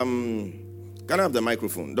Can I have the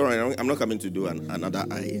microphone? Don't worry, I'm not coming to do another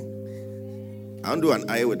eye. I don't do an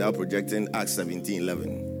eye without projecting Acts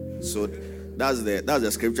 17:11. So that's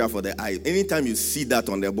the scripture for the eye. Anytime you see that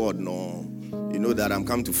on the board, you know that I'm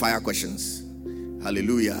coming to fire questions.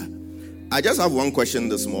 Hallelujah. I just have one question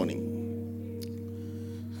this morning.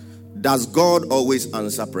 Does God always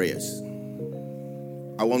answer prayers?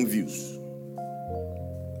 I want views.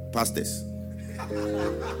 Pastors.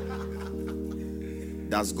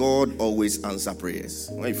 Does God always answer prayers?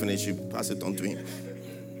 When you finish, you pass it on to him.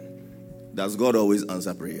 Does God always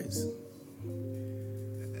answer prayers?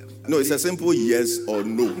 No, it's a simple yes or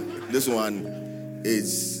no. This one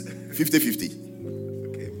is 50-50.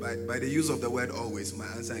 Okay, by the use of the word always, my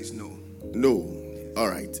answer is no. No. All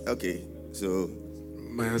right. Okay. So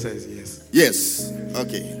my answer is yes. Yes.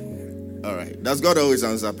 Okay. All right. Does God always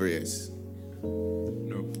answer prayers?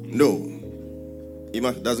 No.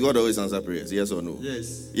 Ima, does God always answer prayers? Yes or no?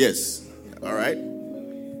 Yes. Yes. All right.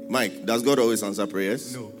 Mike, does God always answer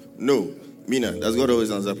prayers? No. No. Mina, does God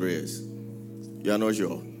always answer prayers? You are not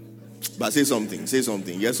sure. But say something. Say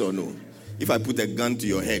something. Yes or no? If I put a gun to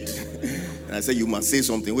your head and I say you must say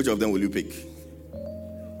something, which of them will you pick?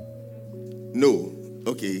 No.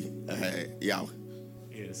 Okay. Yeah.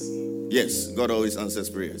 Yes. Yes. God always answers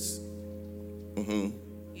prayers.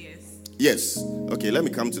 Yes. Yes. Okay, let me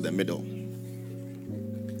come to the middle.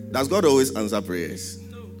 Does God always answer prayers?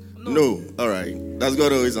 No. All right. Does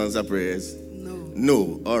God always answer prayers?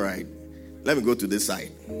 No. All right. Let me go to this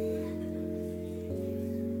side.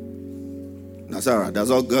 Nasara, does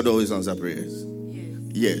God always answer prayers?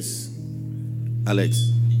 Yes.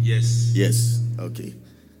 Alex? Yes. Yes. Okay.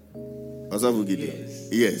 Yes.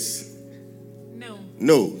 Yes.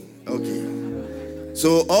 No. Okay.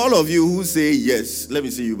 So all of you who say yes, let me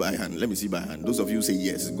see you by hand. Let me see by hand. Those of you who say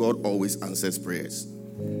yes, God always answers prayers.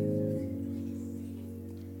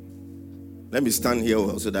 Let me stand here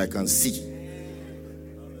so that I can see.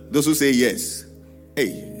 Those who say yes.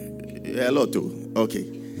 Hey, hello too. Okay.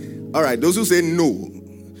 All right. Those who say no.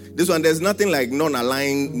 This one, there's nothing like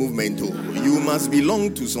non-aligned movement. You must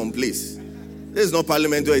belong to some place. This is not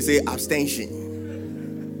parliament where you say abstention.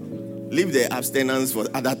 Leave the abstinence for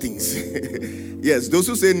other things. Yes, those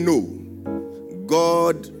who say no,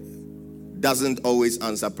 God doesn't always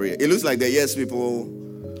answer prayer. It looks like the yes people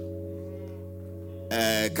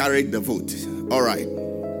carried the vote. All right.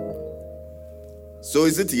 So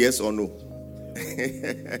is it yes or no?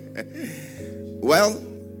 Well,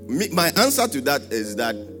 my answer to that is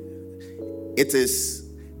that it is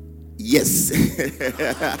yes.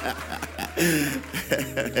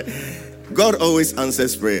 God always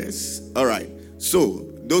answers prayers. All right. So,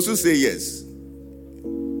 those who say yes.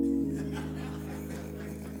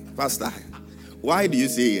 Pastor, why do you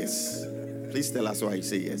say yes? Please tell us why you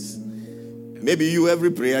say yes. Maybe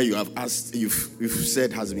every prayer you have asked, you've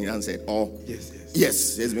said has been answered. Or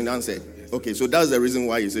yes, it's been answered. Okay, so that's the reason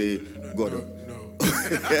why you say God. No.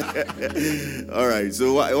 All right.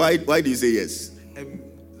 So why do you say yes?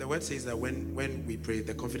 The word says that when we pray,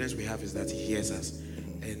 the confidence we have is that He hears us,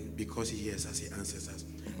 and because He hears us, He answers us.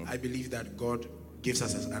 I believe that God gives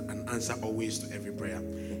us an answer always to every prayer.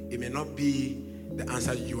 It may not be the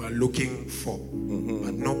answer you are looking for,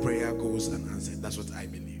 but no prayer goes unanswered. That's what I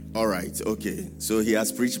believe. All right, okay. So he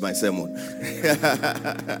has preached my sermon.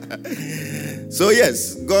 So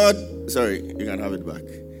yes, God, sorry, you can have it back.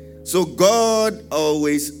 So God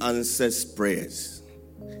always answers prayers.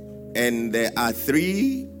 And there are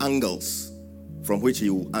 3 angles from which he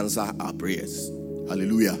will answer our prayers.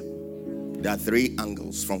 Hallelujah. There are 3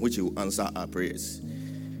 angles from which he will answer our prayers.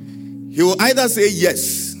 He will either say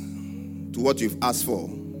yes to what you've asked for,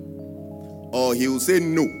 or he will say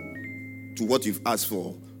no to what you've asked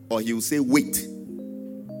for, or he will say wait.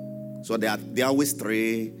 So there are always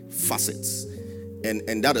 3 facets.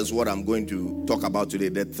 And that is what I'm going to talk about today.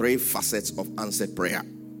 The 3 facets of answered prayer.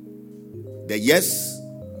 The yes,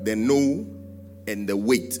 the no, and the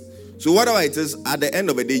wait. So whatever it is, at the end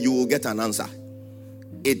of the day, you will get an answer.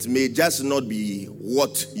 It may just not be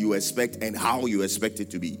what you expect and how you expect it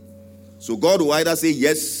to be. So God will either say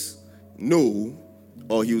yes, no,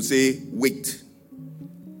 or he will say wait.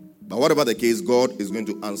 But whatever the case, God is going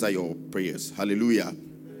to answer your prayers. Hallelujah.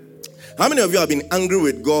 How many of you have been angry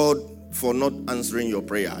with God for not answering your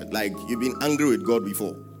prayer? Like you've been angry with God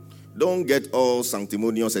before. Don't get all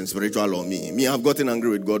sanctimonious and spiritual on me. I've gotten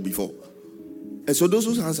angry with God before. And so those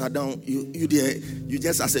whose hands are down, you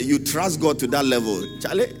just as you trust God to that level.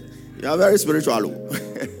 Charlie, you are very spiritual.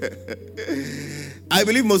 I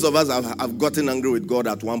believe most of us have gotten angry with God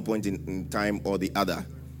at one point in time or the other.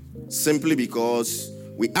 Simply because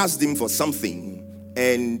we asked him for something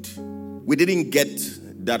and we didn't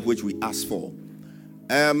get that which we ask for.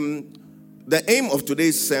 The aim of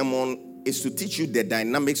today's sermon is to teach you the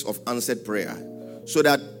dynamics of answered prayer so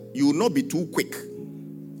that you will not be too quick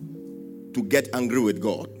to get angry with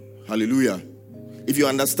God. Hallelujah. If you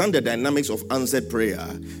understand the dynamics of answered prayer,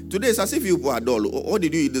 today it's as if you are dull. What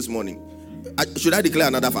did you eat this morning? Should I declare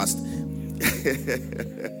another fast?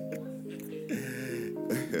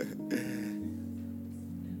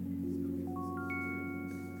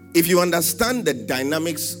 If you understand the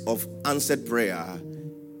dynamics of answered prayer,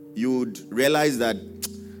 you would realize that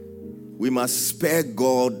we must spare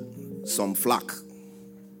God some flack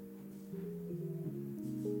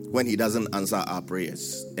when he doesn't answer our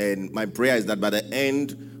prayers. And my prayer is that by the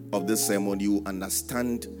end of this sermon, you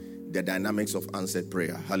understand the dynamics of answered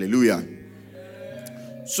prayer. Hallelujah.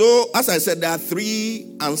 So, as I said, there are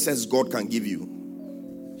 3 answers God can give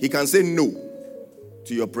you. He can say no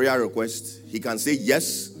to your prayer request. He can say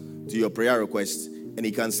yes to your prayer request. And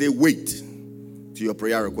he can say wait to your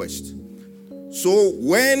prayer request. So,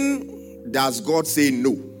 when does God say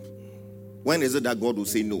no? When is it that God will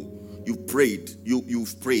say no? You've prayed,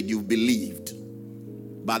 you've believed.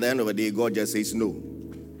 By the end of the day, God just says no.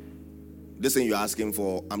 This thing you're asking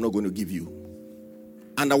for, I'm not going to give you.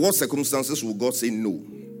 Under what circumstances will God say no?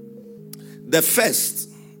 The first,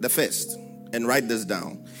 and write this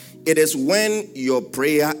down. It is when your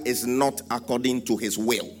prayer is not according to his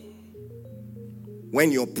will.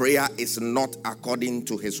 When your prayer is not according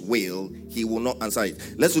to his will, he will not answer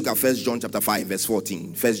it. Let's look at 1 John chapter 5, verse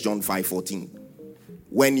 14. 1 John 5:14.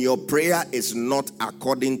 When your prayer is not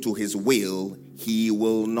according to his will, he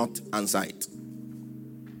will not answer it.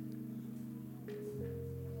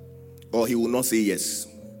 Or he will not say yes.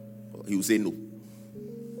 Or he will say no.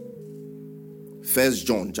 1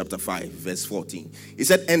 John chapter 5, verse 14. He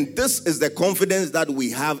said, and this is the confidence that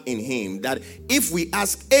we have in him, that if we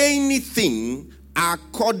ask anything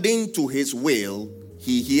according to his will,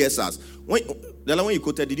 he hears us. When you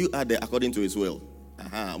quoted, did you add the according to his will?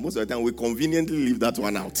 Most of the time we conveniently leave that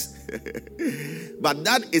one out. But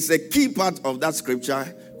that is a key part of that scripture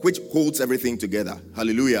which holds everything together.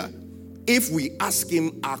 Hallelujah. If we ask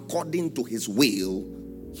him according to his will,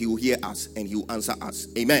 he will hear us and he will answer us.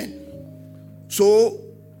 Amen. So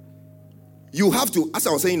you have to, as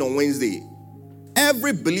I was saying on Wednesday,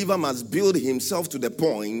 every believer must build himself to the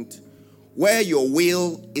point where your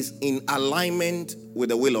will is in alignment with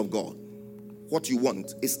the will of God. What you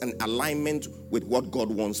want is an alignment with what God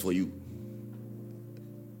wants for you.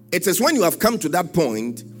 It is when you have come to that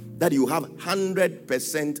point that you have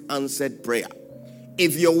 100% answered prayer.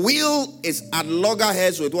 If your will is at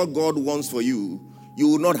loggerheads with what God wants for you, you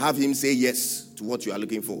will not have him say yes to what you are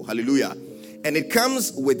looking for. Hallelujah. And it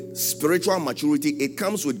comes with spiritual maturity. It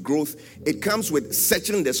comes with growth. It comes with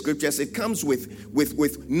searching the scriptures. It comes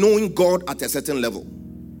with knowing God at a certain level.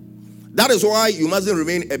 That is why you mustn't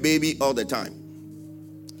remain a baby all the time.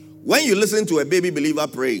 When you listen to a baby believer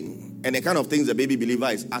praying and the kind of things a baby believer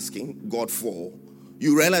is asking God for,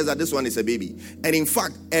 you realize that this one is a baby. And in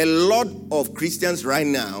fact, a lot of Christians right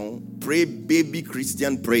now pray baby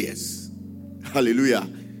Christian prayers. Hallelujah.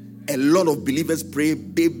 A lot of believers pray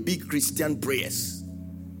baby Christian prayers.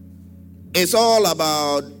 It's all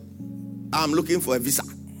about, I'm looking for a visa.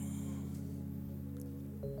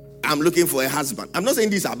 I'm looking for a husband. I'm not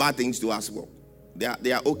saying these are bad things to ask for.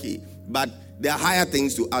 They are okay. But there are higher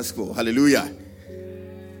things to ask for. Hallelujah.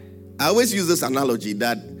 I always use this analogy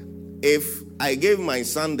that if I gave my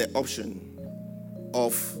son the option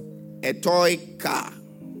of a toy car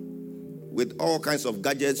with all kinds of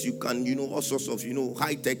gadgets, you can, all sorts of,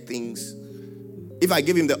 high-tech things. If I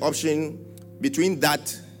give him the option between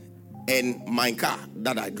that and my car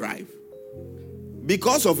that I drive,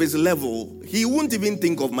 because of his level, he won't even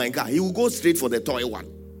think of my car. He will go straight for the toy one.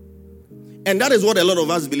 And that is what a lot of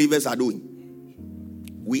us believers are doing.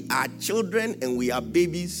 We are children and we are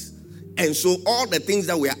babies. And so all the things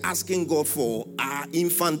that we are asking God for are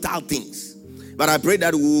infantile things. But I pray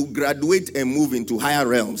that we will graduate and move into higher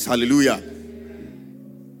realms. Hallelujah.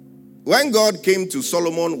 When God came to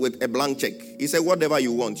Solomon with a blank check, he said, whatever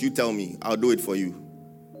you want, you tell me, I'll do it for you.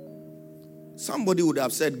 Somebody would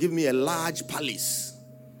have said, give me a large palace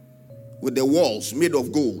with the walls made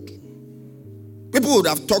of gold. People would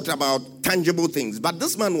have talked about tangible things. But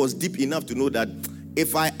this man was deep enough to know that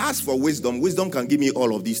if I ask for wisdom, wisdom can give me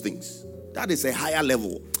all of these things. That is a higher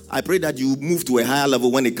level. I pray that you move to a higher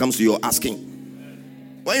level when it comes to your asking.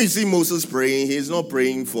 When you see Moses praying, he's not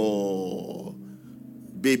praying for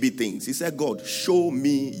baby things. He said, God, show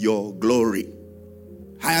me your glory.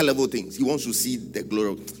 Higher level things. He wants to see the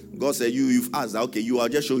glory. God said, you've asked, okay, I'll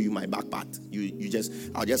just show you my back part.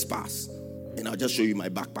 I'll just pass. And I'll just show you my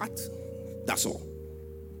back part. That's all.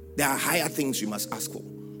 There are higher things you must ask for.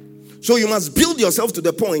 So you must build yourself to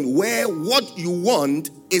the point where what you want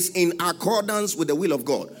is in accordance with the will of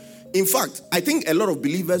God. In fact, I think a lot of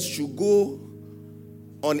believers should go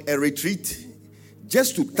on a retreat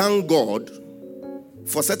just to thank God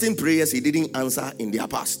for certain prayers he didn't answer in their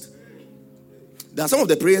past. There are some of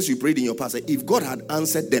the prayers you prayed in your past. If God had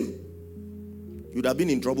answered them, you'd have been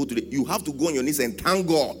in trouble today. You have to go on your knees and thank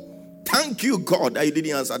God. Thank you, God, that you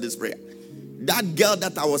didn't answer this prayer. That girl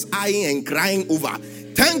that I was eyeing and crying over.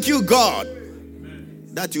 Thank you, God,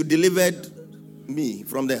 that you delivered me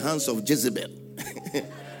from the hands of Jezebel.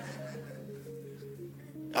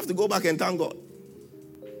 You have to go back and thank God.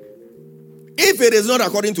 If it is not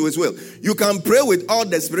according to his will, you can pray with all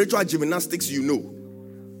the spiritual gymnastics you know.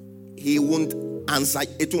 He won't answer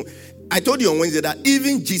it. I told you on Wednesday that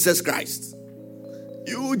even Jesus Christ,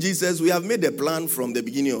 you, Jesus, we have made a plan from the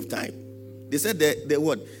beginning of time. They said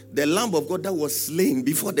the Lamb of God that was slain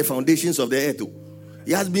before the foundations of the earth.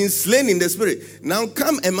 He has been slain in the spirit. Now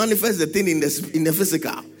come and manifest the thing in the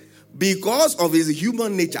physical. Because of his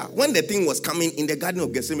human nature, when the thing was coming in the Garden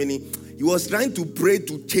of Gethsemane, he was trying to pray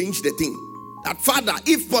to change the thing. That, Father,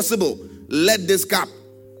 if possible, let this cup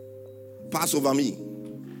pass over me.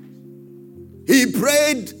 He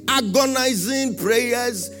prayed agonizing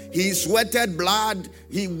prayers. He sweated blood.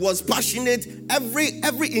 He was passionate.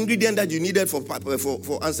 Every ingredient that you needed for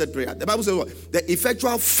answered prayer. The Bible says what? The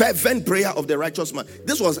effectual fervent prayer of the righteous man.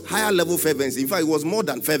 This was higher level fervency. In fact, it was more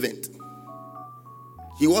than fervent.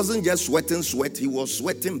 He wasn't just sweating sweat. He was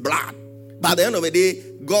sweating blood. By the end of the day,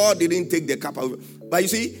 God didn't take the cup out. But you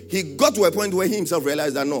see, he got to a point where he himself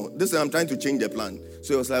realized that no, this is I'm trying to change the plan.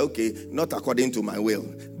 So he was like, okay, not according to my will,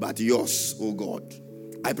 but yours, oh God.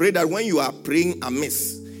 I pray that when you are praying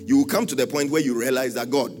amiss, you will come to the point where you realize that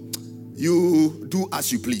God, you do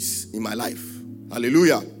as you please in my life.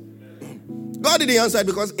 Hallelujah. God didn't answer it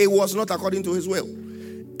because it was not according to his will.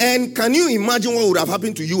 And can you imagine what would have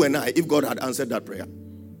happened to you and I if God had answered that prayer?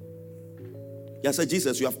 He said,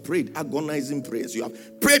 Jesus, you have prayed agonizing prayers. You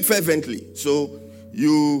have prayed fervently. So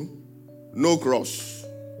you, no cross.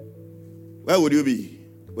 Where would you be?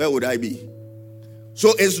 Where would I be?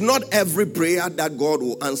 So it's not every prayer that God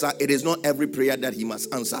will answer. It is not every prayer that he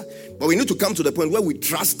must answer. But we need to come to the point where we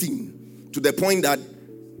trust him. To the point that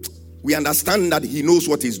we understand that he knows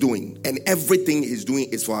what he's doing. And everything he's doing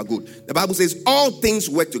is for our good. The Bible says all things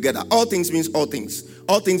work together. All things means all things.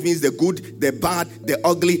 All things means the good, the bad, the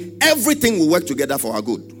ugly. Everything will work together for our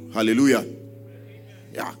good. Hallelujah.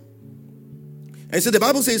 Yeah. And so the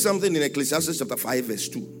Bible says something in Ecclesiastes chapter 5 verse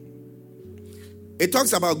 2. It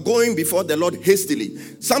talks about going before the Lord hastily.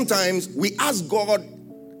 Sometimes we ask God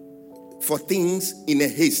for things in a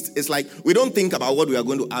haste. It's like we don't think about what we are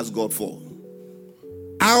going to ask God for.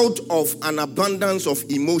 Out of an abundance of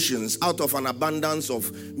emotions, out of an abundance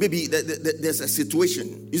of maybe there's a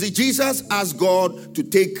situation. You see, Jesus asked God to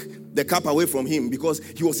take the cup away from him because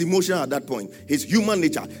he was emotional at that point. His human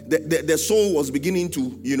nature, the soul was beginning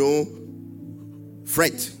to,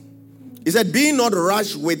 fret. He said, be not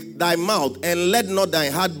rash with thy mouth, and let not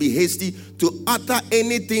thy heart be hasty to utter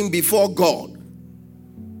anything before God.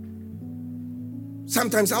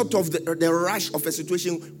 Sometimes out of the rush of a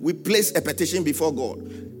situation, we place a petition before God.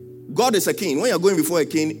 God is a king. When you're going before a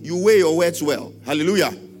king, you weigh your words well.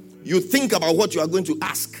 Hallelujah. You think about what you are going to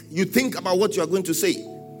ask. You think about what you are going to say.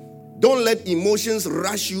 Don't let emotions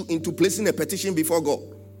rush you into placing a petition before God.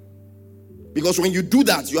 Because when you do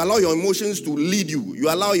that, you allow your emotions to lead you. You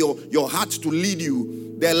allow your heart to lead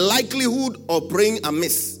you. The likelihood of praying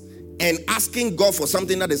amiss and asking God for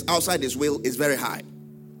something that is outside his will is very high.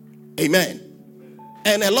 Amen.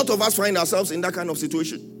 And a lot of us find ourselves in that kind of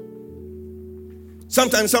situation.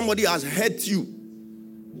 Sometimes somebody has hurt you.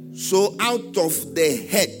 So out of the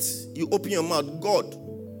hurt, you open your mouth, God,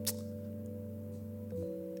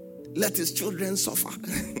 let his children suffer.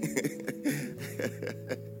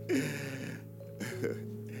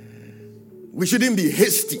 We shouldn't be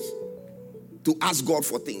hasty to ask God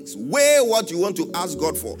for things. Weigh what you want to ask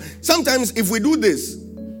God for. Sometimes if we do this,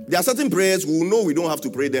 there are certain prayers we will know we don't have to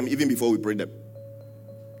pray them even before we pray them.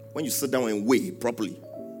 When you sit down and weigh properly,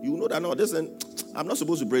 you know that, no, listen, I'm not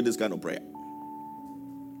supposed to pray this kind of prayer.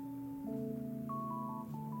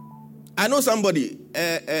 I know somebody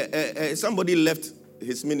left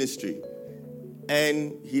his ministry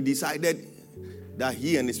and he decided that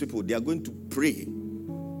he and his people, they are going to pray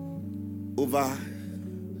over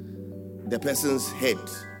the person's head.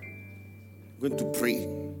 Going to pray.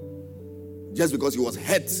 Just because he was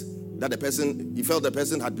hurt that he felt the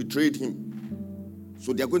person had betrayed him.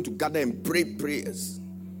 So they are going to gather and pray prayers.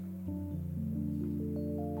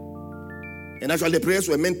 And actually the prayers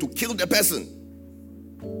were meant to kill the person.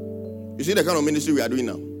 You see the kind of ministry we are doing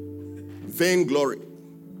now? Vain glory.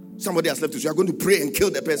 Somebody has left us. You are going to pray and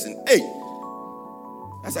kill the person. Hey,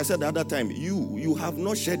 as I said the other time, you have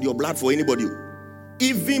not shed your blood for anybody.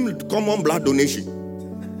 Even common blood donation.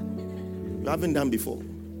 You haven't done before.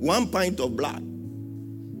 1 pint of blood.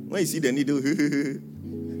 When you see the needle,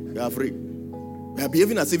 you are afraid. You are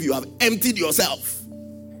behaving as if you have emptied yourself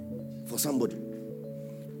for somebody.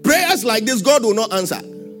 Prayers like this, God will not answer.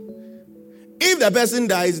 If the person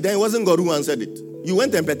dies, then it wasn't God who answered it. You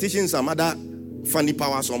went and petitioned some other funny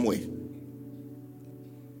power somewhere.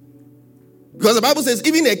 Because the Bible says,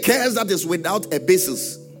 even a curse that is without a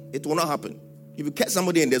basis, it will not happen. If you curse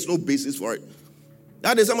somebody and there's no basis for it.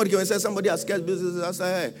 That is somebody can say somebody has cursed business. I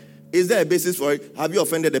say, hey, is there a basis for it? Have you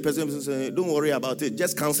offended the person? Don't worry about it.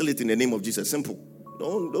 Just cancel it in the name of Jesus. Simple.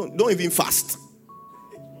 Don't even fast.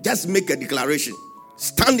 Just make a declaration.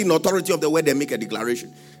 Stand in authority of the word and make a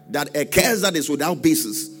declaration that a curse that is without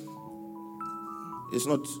basis is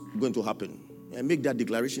not going to happen. And make that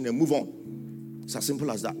declaration and move on. It's as simple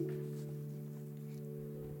as that.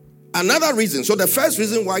 Another reason, so the first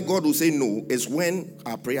reason why God will say no is when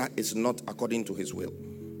our prayer is not according to his will.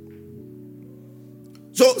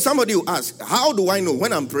 So somebody will ask, how do I know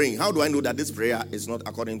when I'm praying? How do I know that this prayer is not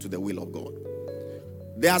according to the will of God?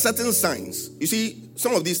 There are certain signs. You see,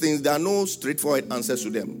 some of these things, there are no straightforward answers to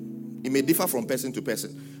them. It may differ from person to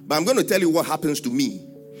person. But I'm going to tell you what happens to me.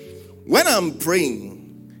 When I'm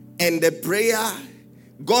praying and the prayer,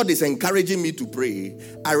 God is encouraging me to pray,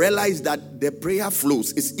 I realize that the prayer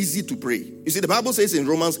flows. It's easy to pray. You see, the Bible says in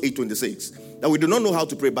Romans 8:26 that we do not know how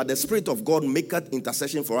to pray, but the Spirit of God maketh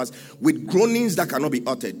intercession for us with groanings that cannot be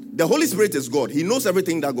uttered. The Holy Spirit is God. He knows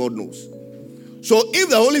everything that God knows. So if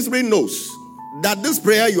the Holy Spirit knows that this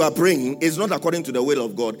prayer you are praying is not according to the will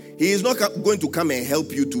of God, he is not going to come and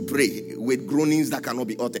help you to pray with groanings that cannot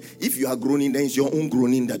be uttered. If you are groaning, then it's your own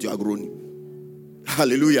groaning that you are groaning.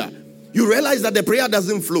 Hallelujah. You realize that the prayer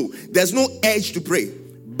doesn't flow. There's no urge to pray.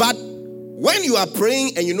 But when you are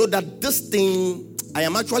praying and you know that this thing, I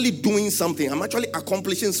am actually doing something, I'm actually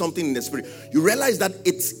accomplishing something in the spirit, you realize that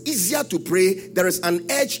it's easier to pray. There is an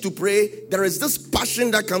urge to pray. There is this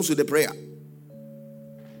passion that comes with the prayer.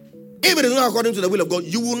 If it is not according to the will of God,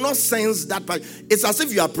 you will not sense that passion. It's as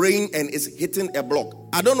if you are praying and it's hitting a block.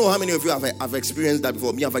 I don't know how many of you have experienced that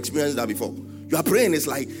before. Me, I've experienced that before. You are praying, it's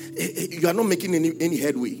like you are not making any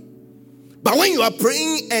headway. But when you are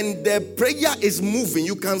praying and the prayer is moving,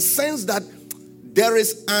 you can sense that there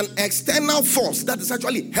is an external force that is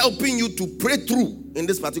actually helping you to pray through. In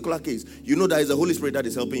this particular case, you know that is the Holy Spirit that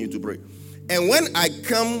is helping you to pray. And when I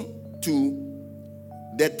come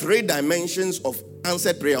to the 3 dimensions of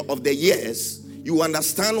answered prayer of the years, you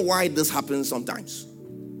understand why this happens sometimes.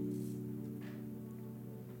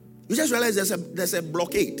 You just realize there's a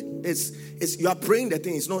blockade. It's you are praying the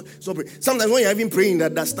thing. It's not praying. Sometimes when you're even praying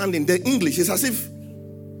that standing, the English is as if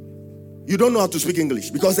you don't know how to speak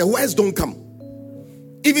English because the words don't come.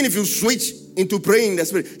 Even if you switch into praying in the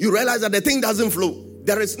spirit, you realize that the thing doesn't flow.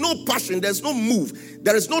 There is no passion. There's no move.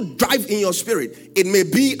 There is no drive in your spirit. It may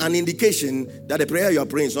be an indication that the prayer you are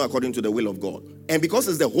praying is not according to the will of God. And because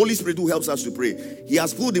it's the Holy Spirit who helps us to pray, he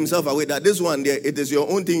has pulled himself away that this one there, it is your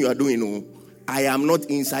own thing you are doing. No, I am not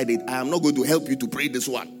inside it. I am not going to help you to pray this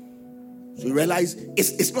one. So you realize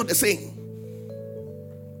it's not the same.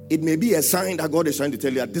 It may be a sign that God is trying to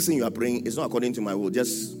tell you that this thing you are praying is not according to my will.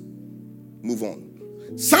 Just move on.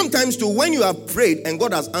 Sometimes too, when you have prayed and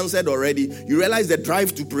God has answered already, you realize the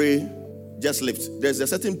drive to pray just lifts. There's a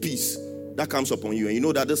certain peace that comes upon you, and you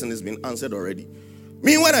know that this thing has been answered already.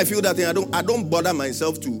 Me, when I feel that thing, I don't bother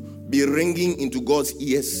myself to be ringing into God's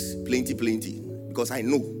ears plenty, because I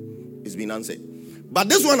know it's been answered. But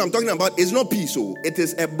this one I'm talking about is not peace, so it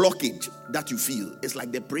is a blockage that you feel. It's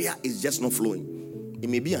like the prayer is just not flowing. It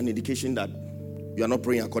may be an indication that you are not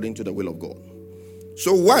praying according to the will of God.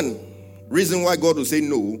 So one reason why God will say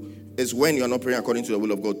no is when you are not praying according to the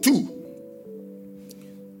will of God. 2,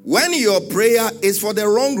 when your prayer is for the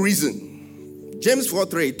wrong reason. James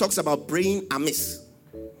 4:3 talks about praying amiss.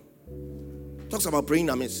 Talks about praying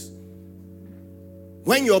amiss.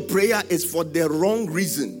 When your prayer is for the wrong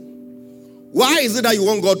reason. Why is it that you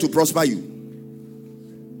want God to prosper you?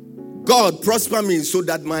 God, prosper me so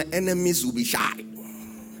that my enemies will be shy.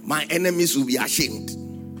 My enemies will be ashamed.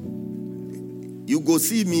 You go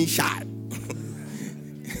see me shy.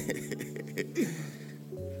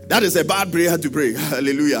 That is a bad prayer to pray.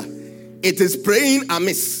 Hallelujah. It is praying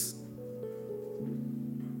amiss.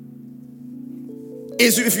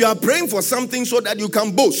 If you are praying for something so that you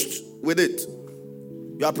can boast with it,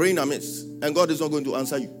 you are praying amiss. And God is not going to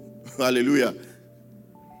answer you. Hallelujah.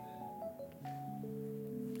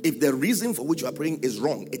 If the reason for which you are praying is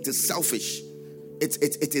wrong, it is selfish.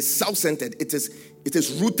 It is self-centered. It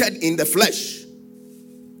is rooted in the flesh.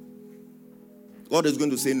 God is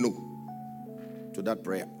going to say no to that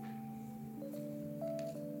prayer.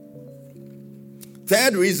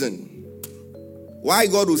 Third reason why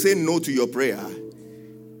God will say no to your prayer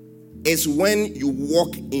is when you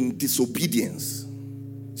walk in disobedience.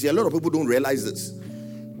 See, a lot of people don't realize this.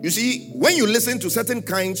 You see, when you listen to certain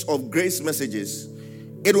kinds of grace messages,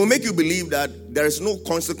 it will make you believe that there is no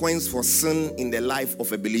consequence for sin in the life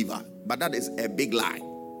of a believer. But that is a big lie.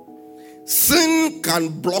 Sin can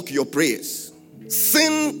block your prayers.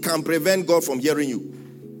 Sin can prevent God from hearing you.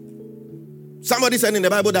 Somebody said in the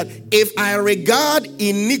Bible that if I regard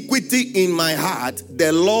iniquity in my heart,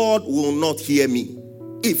 the Lord will not hear me.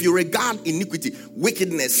 If you regard iniquity,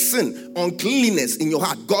 wickedness, sin, uncleanness in your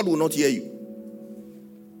heart, God will not hear you.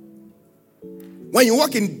 When you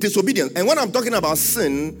walk in disobedience, and when I'm talking about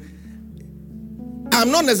sin,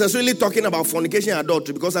 I'm not necessarily talking about fornication and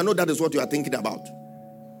adultery, because I know that is what you are thinking about.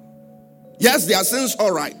 Yes, there are sins,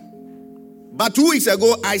 all right. But 2 weeks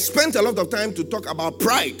ago, I spent a lot of time to talk about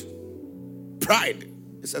pride. Pride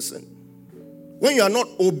is a sin. When you are not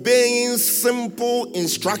obeying simple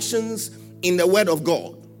instructions in the word of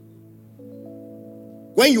God.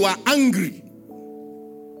 When you are angry,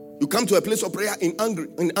 you come to a place of prayer in anger.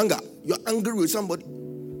 You're angry with somebody.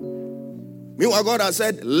 Meanwhile, God has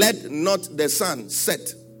said, let not the sun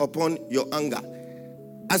set upon your anger.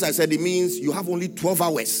 As I said, it means you have only 12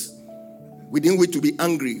 hours within which to be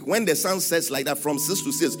angry. When the sun sets like that from 6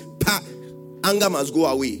 to 6, anger must go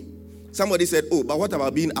away. Somebody said, oh, but what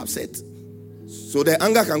about being upset? So the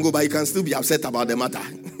anger can go, but you can still be upset about the matter.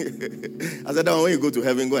 I said, when you go to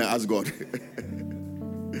heaven, go and ask God.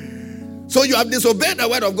 So you have disobeyed the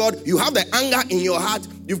word of God. You have the anger in your heart.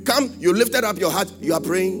 You've come, you lifted up your heart. You are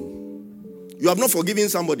praying. You have not forgiven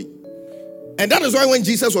somebody. And that is why when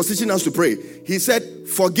Jesus was teaching us to pray, he said,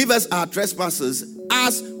 forgive us our trespasses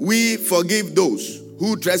as we forgive those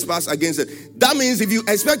who trespass against us. That means if you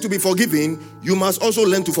expect to be forgiven, you must also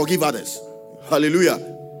learn to forgive others. Hallelujah.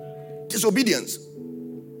 Disobedience.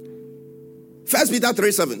 1 Peter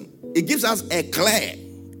 3:7. It gives us a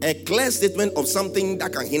clear statement of something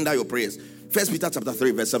that can hinder your prayers. 1 Peter chapter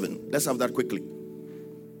 3 verse 7. Let's have that quickly.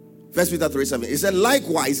 1 Peter 3:7. It said,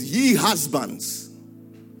 likewise, ye husbands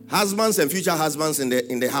and future husbands in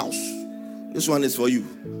the house. This one is for you.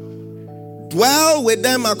 Dwell with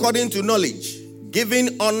them according to knowledge,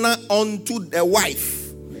 giving honor unto the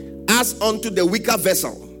wife as unto the weaker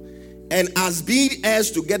vessel, and as being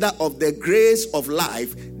heirs together of the grace of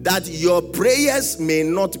life, that your prayers may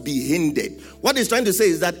not be hindered. What he's trying to say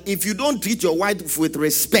is that if you don't treat your wife with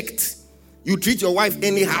respect, you treat your wife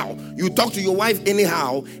anyhow, you talk to your wife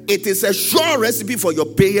anyhow, it is a sure recipe for your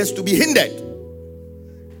prayers to be hindered.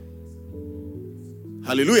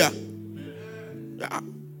 Hallelujah. Yeah.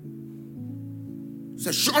 It's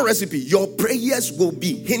a sure recipe. Your prayers will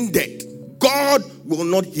be hindered. God will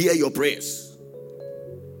not hear your prayers.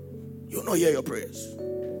 You will not hear your prayers.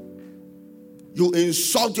 You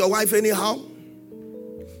insult your wife anyhow.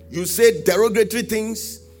 You say derogatory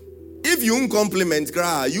things. If you compliment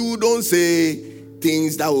her, you don't say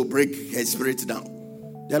things that will break her spirit down.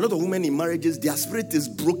 There are a lot of women in marriages, their spirit is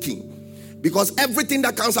broken because everything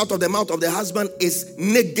that comes out of the mouth of the husband is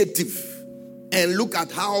negative. And look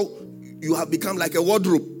at how you have become like a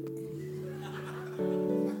wardrobe.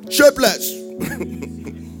 Shapeless.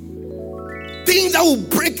 Things that will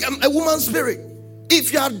break a woman's spirit.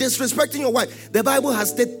 If you are disrespecting your wife, the Bible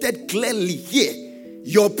has stated clearly here,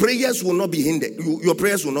 your prayers will not be hindered. Your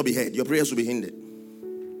prayers will not be heard. Your prayers will be hindered.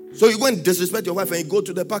 So you go and disrespect your wife and you go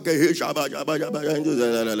to the park and hey,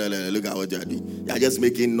 look at what you are doing. You are just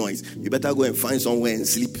making noise. You better go and find somewhere and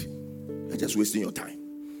sleep. You are just wasting your time.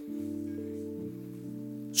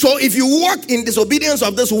 So if you walk in disobedience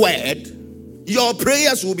of this word, your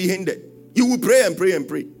prayers will be hindered. You will pray and pray and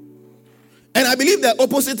pray. And I believe the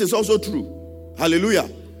opposite is also true. Hallelujah.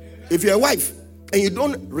 If you're a wife and you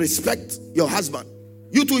don't respect your husband,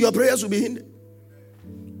 you too, your prayers will be hindered.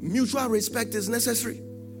 Mutual respect is necessary.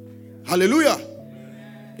 Hallelujah.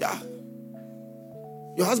 Yeah.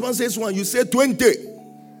 Your husband says one, you say 20.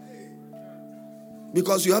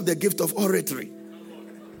 Because you have the gift of oratory.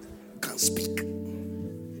 You can speak.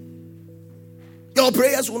 Your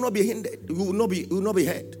prayers will not be hindered. You will not be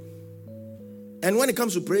heard. And when it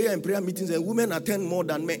comes to prayer and prayer meetings, and women attend more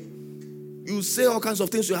than men. You say all kinds of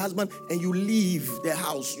things to your husband and you leave the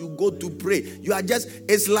house. You go to pray. You are just,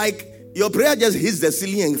 it's like your prayer just hits the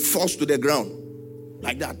ceiling and falls to the ground.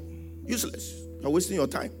 Like that. Useless. You're wasting your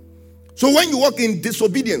time. So when you walk in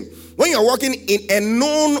disobedience, when you're walking in a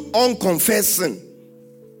known unconfessed sin,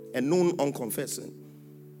 a known unconfessed sin,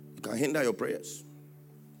 it can hinder your prayers.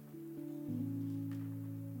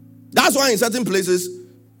 That's why in certain places,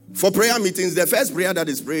 for prayer meetings, the first prayer that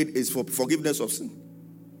is prayed is for forgiveness of sin.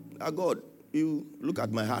 God, you look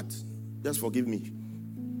at my heart. Just forgive me.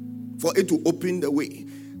 For it to open the way.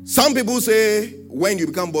 Some people say when you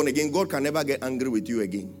become born again, God can never get angry with you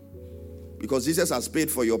again. Because Jesus has paid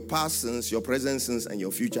for your past sins, your present sins, and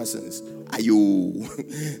your future sins.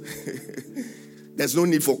 There's no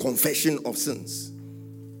need for confession of sins.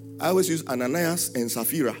 I always use Ananias and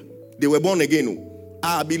Sapphira. They were born again.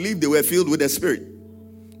 I believe they were filled with the Spirit.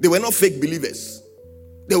 They were not fake believers.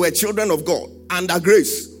 They were children of God under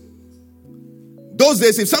grace. Those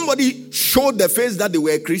days, if somebody showed the face that they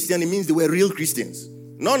were a Christian, it means they were real Christians.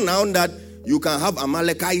 Not now that you can have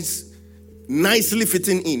Amalekites nicely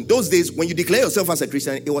fitting in. Those days, when you declare yourself as a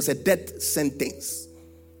Christian, it was a death sentence.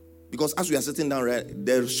 Because as we are sitting down,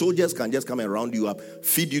 the soldiers can just come around you up,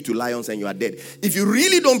 feed you to lions, and you are dead. If you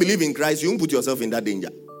really don't believe in Christ, you won't put yourself in that danger.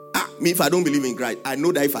 Me, if I don't believe in Christ, I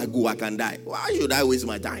know that if I go, I can die. Why should I waste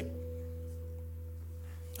my time?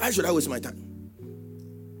 Why should I waste my time?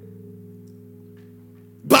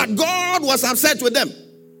 But God was upset with them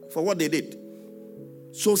for what they did.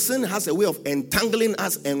 So sin has a way of entangling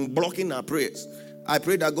us and blocking our prayers. I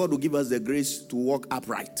pray that God will give us the grace to walk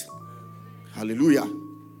upright. Hallelujah.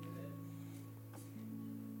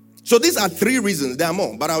 So these are 3 reasons. There are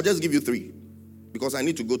more, but I'll just give you 3 because I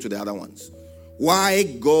need to go to the other ones. Why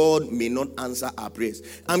God may not answer our prayers.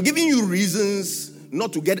 I'm giving you reasons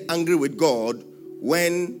not to get angry with God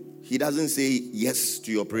when he doesn't say yes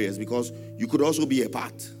to your prayers, because you could also be a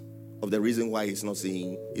part of the reason why he's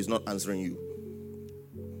not answering you.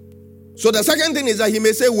 So the second thing is that he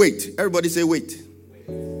may say wait. Everybody say wait.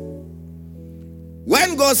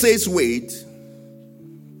 When God says wait,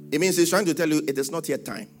 it means he's trying to tell you it is not yet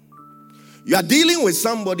time. You are dealing with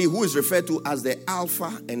somebody who is referred to as the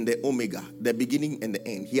Alpha and the Omega, the beginning and the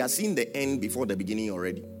end. He has seen the end before the beginning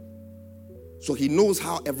already. So he knows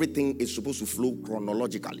how everything is supposed to flow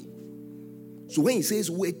chronologically. So when he says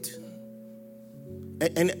wait,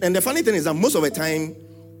 and the funny thing is that most of the time,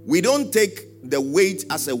 we don't take the wait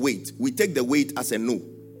as a wait. We take the wait as a no.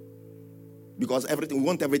 Because we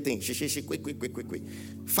want everything. Quick.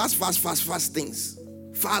 Fast things.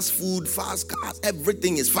 Fast food, fast cars.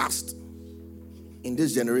 Everything is fast in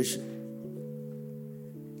this generation.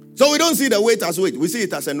 So we don't see the wait as wait. We see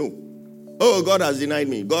it as a no. Oh, God has denied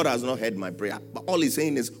me. God has not heard my prayer. But all he's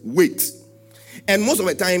saying is wait. And most of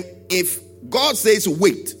the time, if God says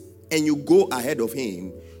wait and you go ahead of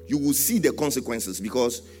him, you will see the consequences,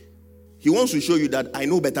 because he wants to show you that I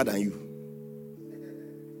know better than you.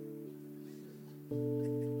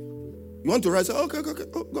 You want to rise? Okay,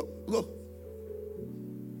 go.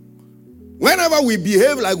 Whenever we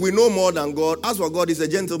behave like we know more than God, as for God, he's a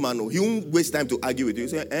gentleman. He won't waste time to argue with you. He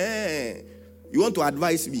say, you want to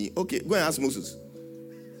advise me? Okay, go and ask Moses.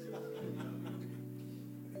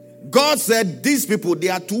 God said, these people, they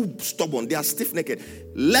are too stubborn. They are stiff-necked.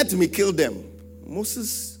 Let me kill them.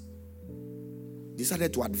 Moses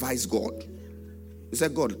decided to advise God. He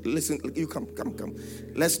said, God, listen, you come.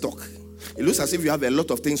 Let's talk. It looks as if you have a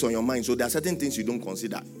lot of things on your mind, so there are certain things you don't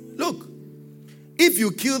consider. Look, if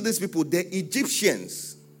you kill these people, the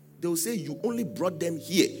Egyptians, they will say you only brought them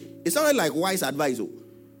here. It sounded like wise advice.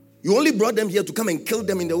 You only brought them here to come and kill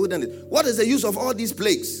them in the wilderness. What is the use of all these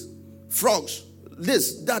plagues? Frogs,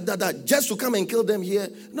 this, that, just to come and kill them here?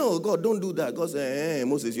 No, God, don't do that. God said, hey,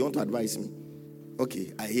 Moses, you want to advise me?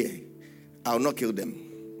 Okay, I hear. I'll not kill them.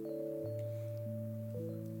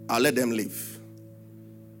 I'll let them live.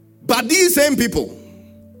 But these same people,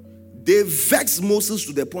 they vexed Moses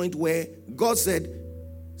to the point where God said,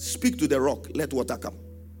 speak to the rock, let water come.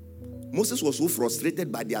 Moses was so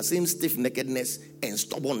frustrated by their same stiff-neckedness and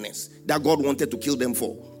stubbornness that God wanted to kill them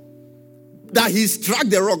for, that he struck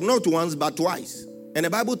the rock not once but twice. And the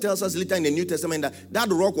Bible tells us later in the New Testament that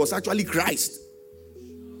rock was actually Christ.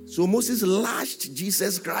 So Moses lashed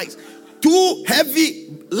Jesus Christ. 2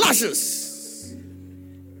 heavy lashes.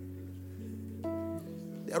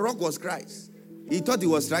 The rock was Christ. He thought he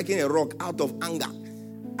was striking a rock out of anger,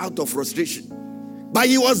 out of frustration. But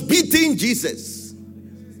he was beating Jesus.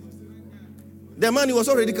 The man, he was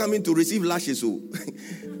already coming to receive lashes. So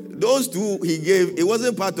those 2 he gave, it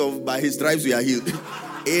wasn't part of by his stripes we are healed.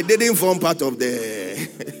 It didn't form part of the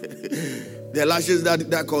lashes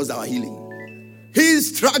that caused our healing. He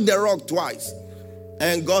struck the rock twice.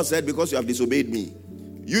 And God said, because you have disobeyed me,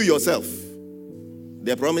 you yourself,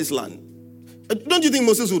 the promised land. Don't you think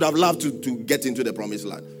Moses would have loved to get into the promised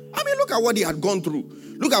land? I mean, look at what he had gone through.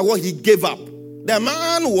 Look at what he gave up. The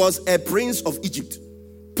man was a prince of Egypt.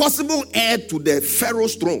 possible heir to the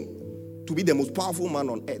Pharaoh's throne, to be the most powerful man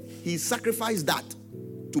on earth, he sacrificed that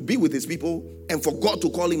to be with his people and for God to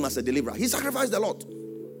call him as a deliverer. He sacrificed a lot.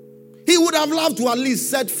 He would have loved to at least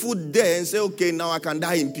set foot there and say, okay, now I can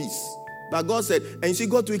die in peace. But God said, and you see,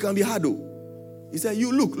 God too, it can be hard though. He said,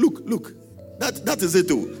 you look. That is it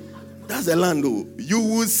though. That's the land though. You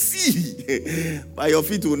will see. But your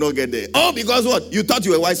feet will not get there. Oh, because what? You thought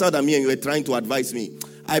you were wiser than me and you were trying to advise me.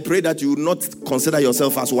 I pray that you will not consider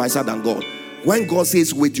yourself as wiser than God. When God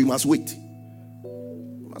says wait, you must wait.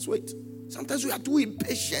 You must wait. Sometimes we are too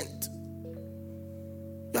impatient.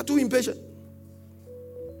 You are too impatient.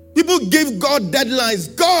 People give God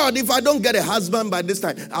deadlines. God, if I don't get a husband by this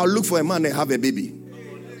time, I'll look for a man and have a baby.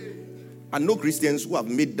 I know Christians who have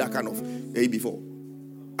made that kind of day before.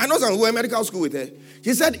 I know someone who went to medical school with her.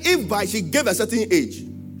 She said if by she gave a certain age,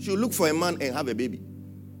 she'll look for a man and have a baby.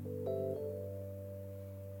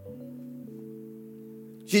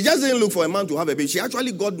 She just didn't look for a man to have a baby. She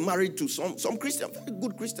actually got married to some Christian, very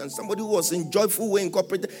good Christian, somebody who was in Joyful Way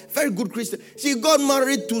Incorporated, very good Christian. She got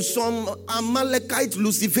married to some Amalekite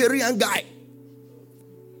Luciferian guy.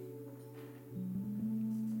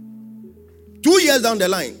 2 years down the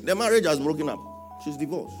line, the marriage has broken up. She's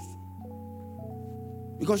divorced.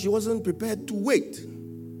 Because she wasn't prepared to wait.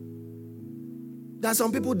 There are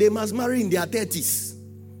some people, they must marry in their 30s.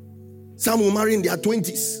 Some will marry in their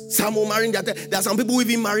 20s. Some will marry in their 30s. There are some people who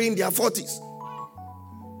even marry in their 40s.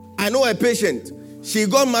 I know a patient. She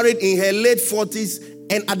got married in her late 40s,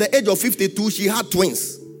 and at the age of 52, she had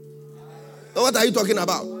twins. So what are you talking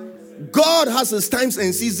about? God has his times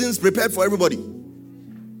and seasons prepared for everybody.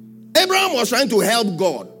 Abraham was trying to help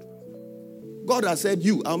God. God has said,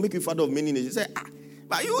 I'll make you father of many nations. He said,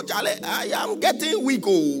 but you, Charlie, I am getting weak.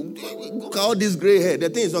 Oh, look at all this gray hair. The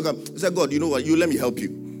thing is not coming. He said, God, you know what? Let me help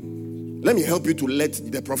you. Let me help you to let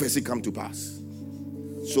the prophecy come to pass.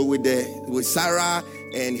 So with Sarah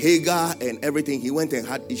and Hagar and everything, he went and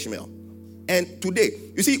had Ishmael. And today,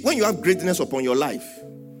 you see, when you have greatness upon your life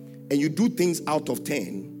and you do things out of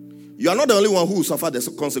 10, you are not the only one who will suffer the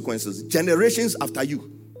consequences. Generations after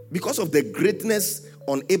you, because of the greatness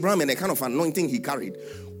on Abraham and the kind of anointing he carried,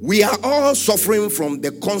 we are all suffering from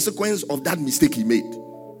the consequence of that mistake he made.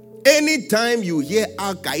 Anytime you hear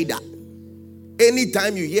Al-Qaeda,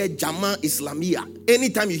 anytime you hear Jama Islamiyah,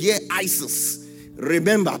 anytime you hear ISIS,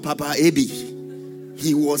 remember Papa Abi.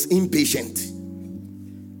 He was impatient.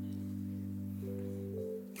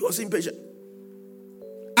 He was impatient.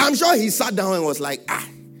 I'm sure he sat down and was like,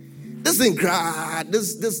 this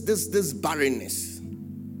barrenness.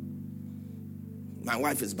 My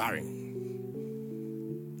wife is barren.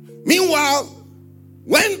 Meanwhile,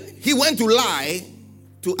 when he went to lie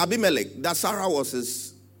to Abimelech, that Sarah was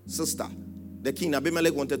his sister, the king,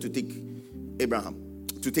 Abimelech wanted to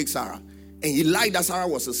take Sarah. And he lied that Sarah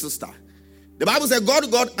was his sister. The Bible said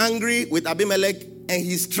God got angry with Abimelech and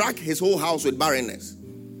he struck his whole house with barrenness.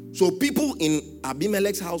 So people in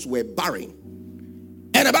Abimelech's house were barren.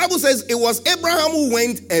 And the Bible says it was Abraham who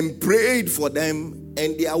went and prayed for them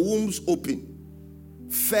and their wombs opened.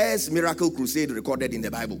 First miracle crusade recorded in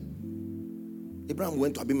the Bible. Abraham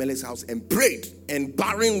went to Abimelech's house and prayed, and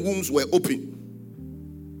barren wombs were open.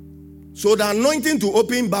 So the anointing to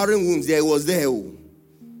open barren wombs, there was there.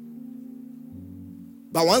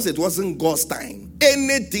 But once it wasn't God's time,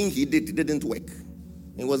 anything he did, it didn't work.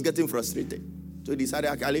 He was getting frustrated. So he decided,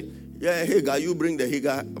 actually, Hagar, you bring the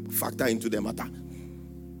Hagar factor into the matter.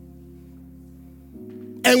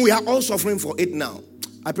 And we are all suffering for it now.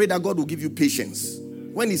 I pray that God will give you patience.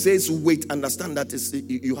 When he says wait, understand that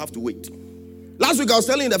you have to wait. Last week I was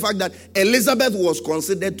telling you the fact that Elizabeth was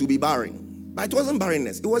considered to be barren. But it wasn't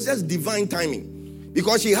barrenness. It was just divine timing.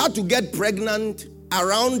 Because she had to get pregnant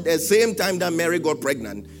around the same time that Mary got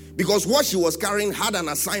pregnant. Because what she was carrying had an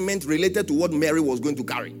assignment related to what Mary was going to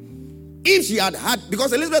carry. If she had,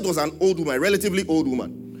 because Elizabeth was an old woman, relatively old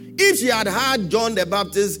woman. If she had John the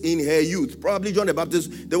Baptist in her youth, probably John the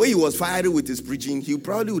Baptist, the way he was fiery with his preaching, he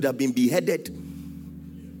probably would have been beheaded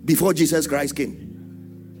before Jesus Christ came.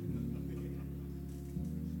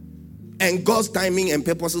 And God's timing and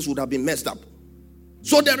purposes would have been messed up.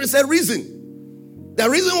 So there is a reason. The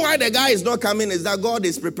reason why the guy is not coming is that God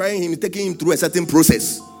is preparing him, taking him through a certain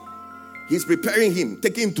process. He's preparing him,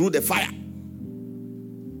 taking him through the fire.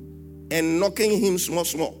 And knocking him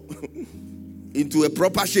small into a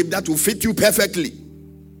proper shape that will fit you perfectly.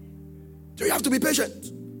 So you have to be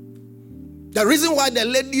patient. The reason why the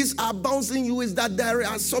ladies are bouncing you is that there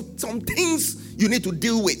are some things you need to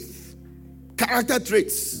deal with. Character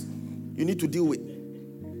traits you need to deal with.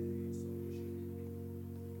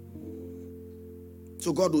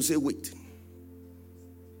 So God will say, wait.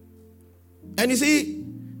 And you see,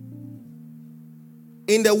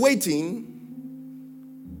 in the waiting,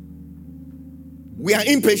 we are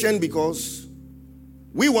impatient because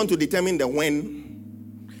we want to determine the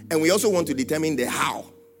when, and we also want to determine the how.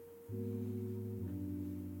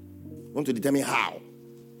 Want to determine how.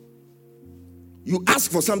 You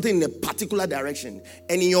ask for something in a particular direction,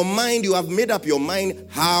 and in your mind, you have made up your mind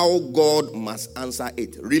how God must answer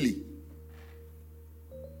it. Really.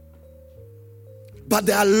 But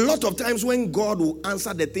there are a lot of times when God will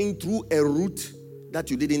answer the thing through a route that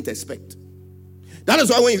you didn't expect. That is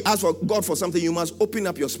why when you ask for God for something, you must open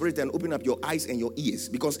up your spirit and open up your eyes and your ears,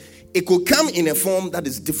 because it could come in a form that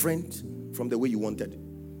is different from the way you wanted.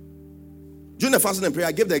 During the fasting and prayer,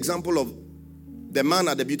 I gave the example of the man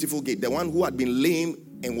at the beautiful gate, the one who had been lame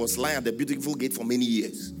and was lying at the beautiful gate for many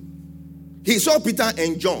years. He saw Peter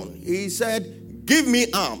and John. He said, "Give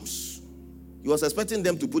me alms." He was expecting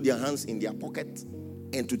them to put their hands in their pocket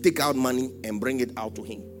and to take out money and bring it out to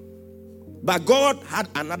him. But God had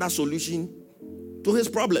another solution to his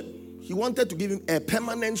problem. He wanted to give him a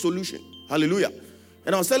permanent solution. Hallelujah.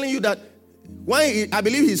 And I was telling you that I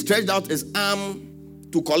believe he stretched out his arm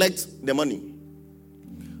to collect the money.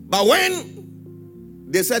 But when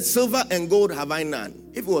they said, "Silver and gold have I none,"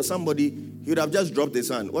 if it was somebody, he would have just dropped his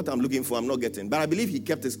hand. What I'm looking for, I'm not getting. But I believe he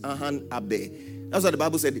kept his hand up there. That's what the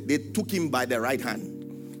Bible said. They took him by the right hand.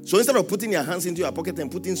 So instead of putting their hands into your pocket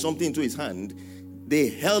and putting something into his hand, they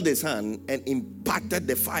held his hand and imparted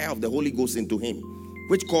the fire of the Holy Ghost into him,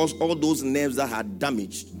 which caused all those nerves that had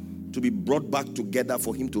damaged to be brought back together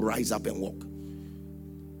for him to rise up and walk.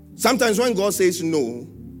 Sometimes when God says no,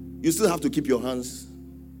 you still have to keep your hands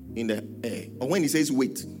in the air. Or when he says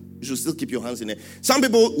wait, you should still keep your hands in the air. Some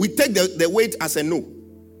people, we take the wait as a no.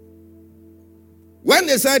 When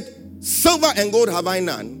they said, "Silver and gold have I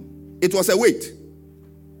none," it was a wait.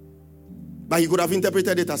 But he could have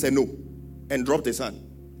interpreted it as a no and dropped his hand.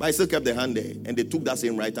 But he still kept the hand there, and they took that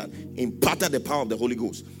same right hand, imparted the power of the Holy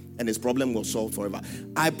Ghost, and his problem was solved forever.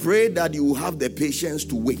 I pray that you will have the patience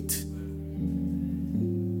to wait.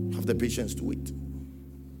 Have the patience to wait.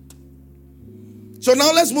 So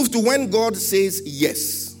now let's move to when God says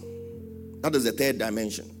yes. That is the third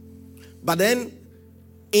dimension. But then,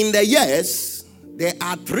 in the yes, there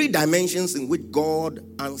are three dimensions in which God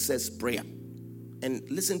answers prayer. And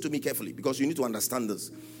listen to me carefully, because you need to understand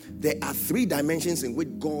this. There are three dimensions in which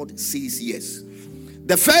God says yes.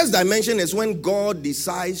 The first dimension is when God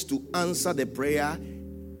decides to answer the prayer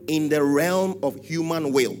in the realm of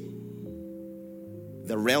human will.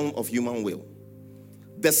 The realm of human will.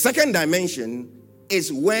 The second dimension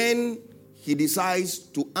is when he decides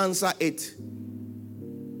to answer it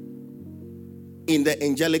in the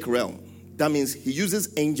angelic realm. That means he uses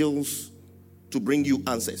angels to bring you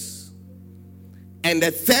answers. And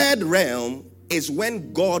the third realm is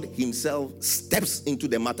when God himself steps into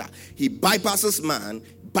the matter. He bypasses man,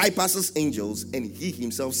 bypasses angels, and he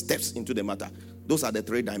himself steps into the matter. Those are the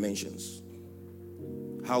three dimensions.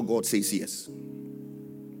 How God says yes.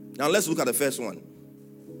 Now let's look at the first one.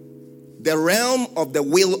 The realm of the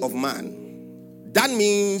will of man. That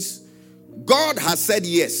means God has said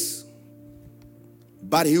yes,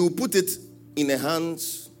 but he will put it in the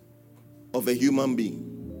hands of a human being.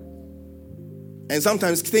 And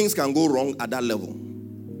sometimes things can go wrong at that level.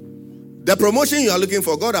 The promotion you are looking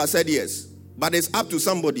for, God has said yes, but it's up to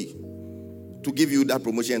somebody to give you that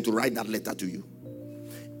promotion and to write that letter to you.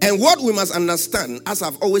 And what we must understand, as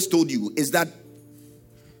I've always told you, is that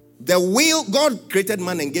the will, God created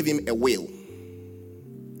man and gave him a will.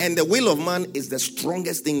 And the will of man is the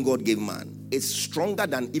strongest thing God gave man. It's stronger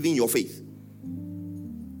than even your faith.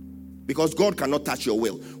 Because God cannot touch your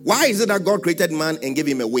will. Why is it that God created man and gave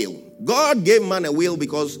him a will? God gave man a will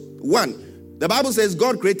because, one, the Bible says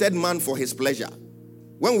God created man for his pleasure.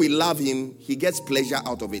 When we love him, he gets pleasure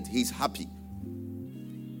out of it. He's happy.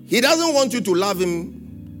 He doesn't want you to love him,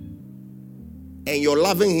 and your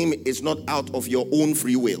loving him is not out of your own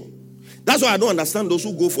free will. That's why I don't understand those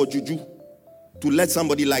who go for juju to let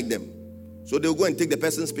somebody like them. So they'll go and take the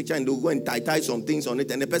person's picture and they'll go and tie some things on it,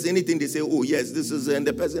 and the person, anything they say, "Oh yes, this is," and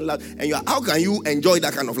the person laughs. And how can you enjoy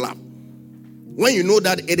that kind of love when you know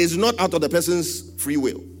that it is not out of the person's free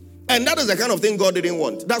will? And that is the kind of thing God didn't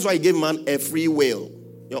want. That's why he gave man a free will,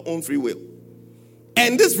 your own free will.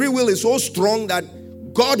 And this free will is so strong that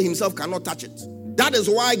God himself cannot touch it. That is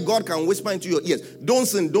why God can whisper into your ears, "Don't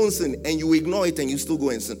sin, don't sin," and you ignore it and you still go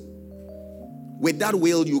and sin. With that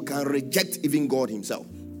will, you can reject even God himself.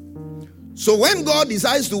 So when God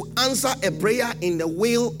decides to answer a prayer in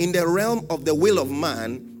the realm of the will of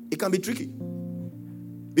man, it can be tricky.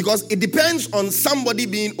 Because it depends on somebody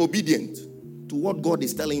being obedient to what God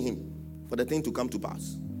is telling him for the thing to come to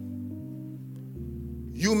pass.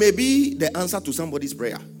 You may be the answer to somebody's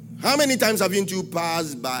prayer. How many times haven't you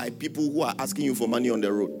passed by people who are asking you for money on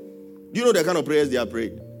the road? Do you know the kind of prayers they are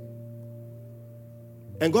prayed?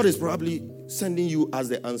 And God is probably sending you as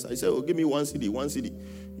the answer. He said, oh, give me 1 cedi, 1 cedi.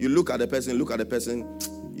 You look at the person,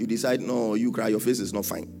 you decide, no, you cry, your face is not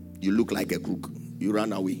fine. You look like a crook. You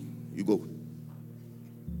run away. You go.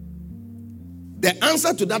 The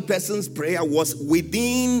answer to that person's prayer was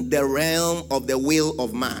within the realm of the will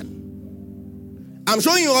of man. I'm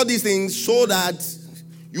showing you all these things so that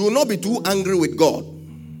you will not be too angry with God.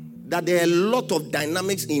 That there are a lot of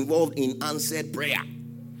dynamics involved in answered prayer.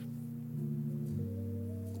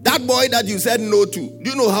 That boy that you said no to, do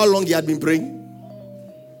you know how long he had been praying?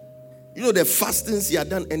 You know the fastings he had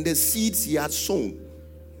done and the seeds he had sown.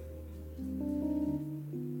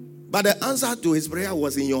 But the answer to his prayer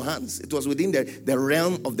was in your hands. It was within the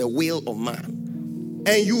realm of the will of man.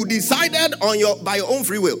 And you decided by your own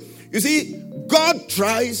free will. You see, God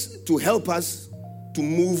tries to help us to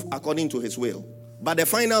move according to his will. But the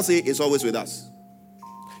final say is always with us.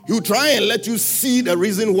 He'll try and let you see the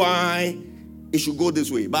reason why it should go this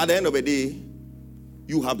way. But at the end of the day,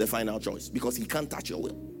 you have the final choice because he can't touch your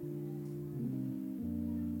will.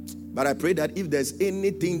 But I pray that if there's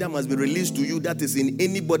anything that must be released to you that is in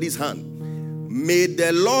anybody's hand, may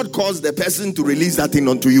the Lord cause the person to release that thing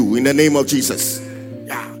unto you in the name of Jesus.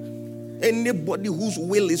 Yeah. Anybody whose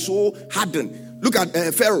will is so hardened. Look at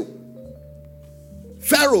Pharaoh.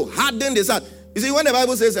 Pharaoh hardened his heart. You see, when the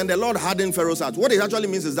Bible says, and the Lord hardened Pharaoh's heart, what it actually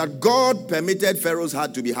means is that God permitted Pharaoh's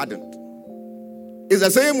heart to be hardened. It's the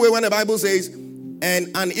same way when the Bible says,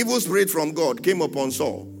 and an evil spirit from God came upon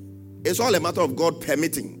Saul. It's all a matter of God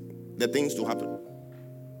permitting the things to happen.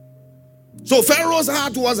 So Pharaoh's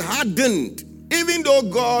heart was hardened, even though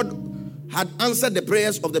God had answered the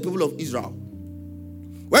prayers of the people of Israel.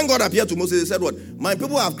 When God appeared to Moses, he said, what? My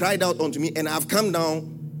people have cried out unto me, and I have come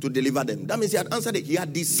down to deliver them. That means he had answered it. He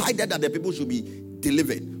had decided that the people should be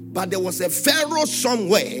delivered. But there was a Pharaoh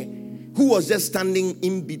somewhere who was just standing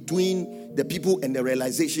in between the people and the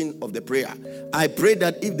realization of the prayer. I pray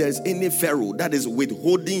that if there's any Pharaoh that is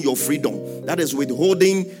withholding your freedom, that is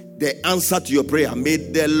withholding the answer to your prayer, may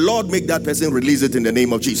the Lord make that person release it in the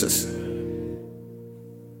name of Jesus.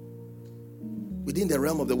 Within the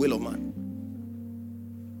realm of the will of man.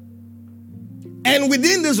 And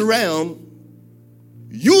within this realm,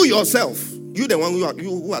 you yourself, you the one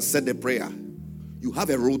who has said the prayer, you have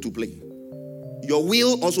a role to play. Your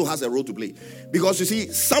will also has a role to play. Because you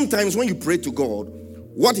see, sometimes when you pray to God,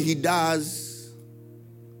 what he does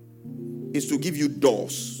is to give you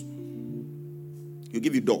doors. He'll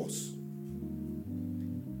give you doors.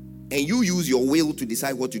 And you use your will to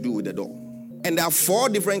decide what to do with the door. And there are 4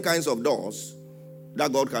 different kinds of doors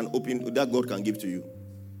that God can open, that God can give to you.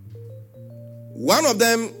 One of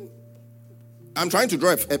them, I'm trying to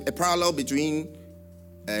draw a parallel between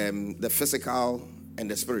the physical and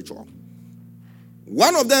the spiritual.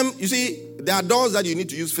 One of them, you see, there are doors that you need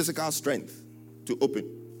to use physical strength to open.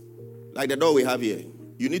 Like the door we have here.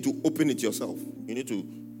 You need to open it yourself. You need to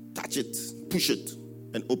touch it, push it,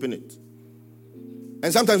 and open it.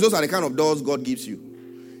 And sometimes those are the kind of doors God gives you.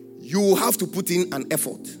 You have to put in an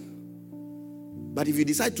effort. But if you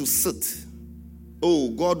decide to sit,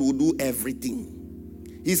 God will do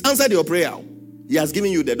everything. He's answered your prayer. He has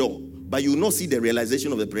given you the door. But you will not see the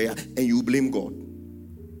realization of the prayer and you will blame God.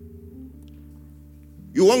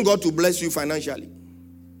 You want God to bless you financially.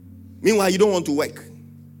 Meanwhile, you don't want to work.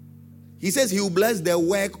 He says he will bless the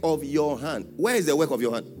work of your hand. Where is the work of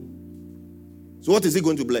your hand? So what is he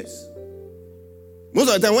going to bless?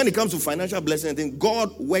 Most of the time when it comes to financial blessing,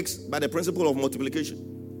 God works by the principle of multiplication.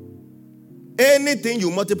 Anything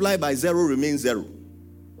you multiply by 0 remains 0.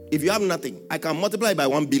 If you have nothing, I can multiply by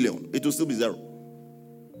 1 billion. It will still be 0.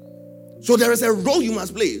 So there is a role you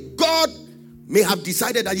must play. God may have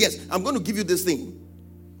decided that, yes, I'm going to give you this thing.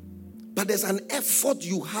 But there's an effort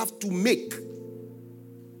you have to make.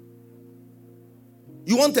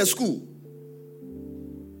 You want a school.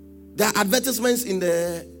 There are advertisements in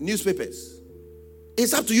the newspapers.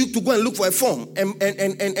 It's up to you to go and look for a form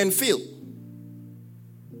and fill.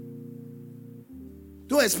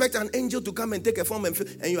 Don't expect an angel to come and take a form and fill,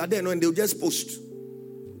 and you are there and they'll just post.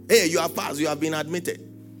 Hey, you have passed, you have been admitted.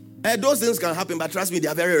 Those things can happen, but trust me, they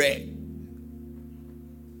are very rare.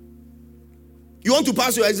 You want to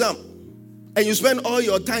pass your exam, and you spend all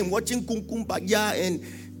your time watching Kum Kum Baya and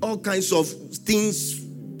all kinds of things.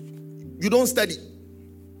 You don't study.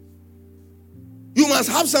 You must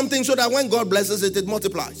have something so that when God blesses it, it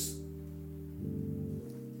multiplies.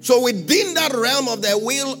 So within that realm of the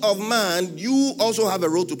will of man, you also have a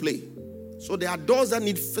role to play. So there are doors that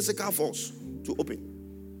need physical force to open.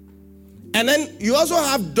 And then you also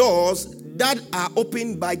have doors that are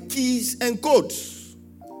opened by keys and codes.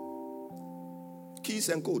 Keys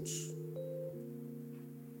and codes.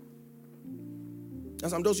 And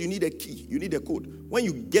some doors you need a key, you need a code. When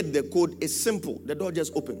you get the code, it's simple. The door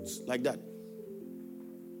just opens like that.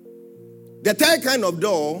 The third kind of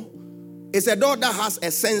door is a door that has a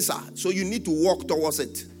sensor. So you need to walk towards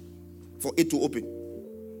it for it to open.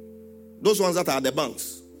 Those ones that are the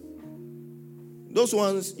banks. Those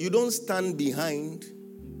ones, you don't stand behind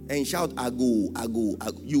and shout, I go, I go,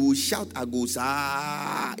 I go. You will shout, I go,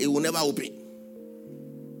 sir. It will never open.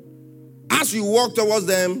 As you walk towards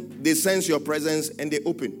them, they sense your presence and they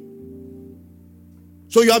open.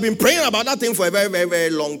 So you have been praying about that thing for a very, very, very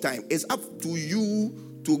long time. It's up to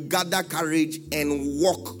you to gather courage and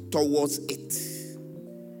walk towards it.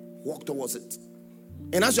 Walk towards it.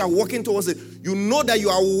 And as you are walking towards it, you know that you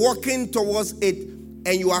are walking towards it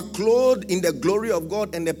and you are clothed in the glory of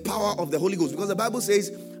God and the power of the Holy Ghost. Because the Bible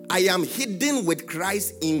says, I am hidden with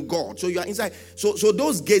Christ in God. So you are inside. So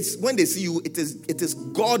those gates, when they see you, it is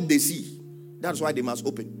God they see. That's why they must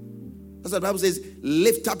open. That's what the Bible says,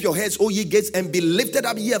 lift up your heads, O ye gates, and be lifted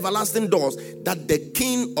up, ye everlasting doors, that the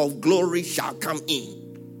King of glory shall come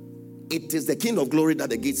in. It is the King of glory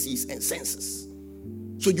that the gate sees and senses.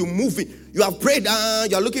 So you move in. You have prayed,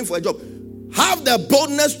 you are looking for a job. Have the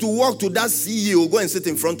boldness to walk to that CEO, go and sit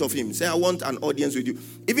in front of him. Say, I want an audience with you.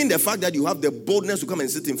 Even the fact that you have the boldness to come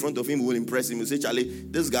and sit in front of him will impress him. You say, Charlie,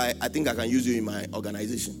 this guy, I think I can use you in my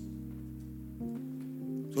organization.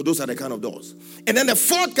 So those are the kind of doors. And then the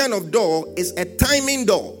fourth kind of door is a timing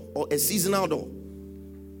door or a seasonal door.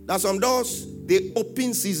 There are some doors, they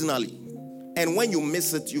open seasonally. And when you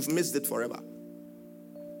miss it, you've missed it forever.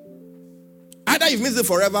 Either you've missed it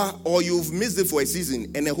forever or you've missed it for a season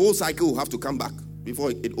and the whole cycle will have to come back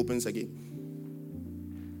before it opens again.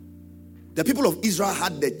 The people of Israel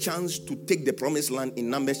had the chance to take the promised land in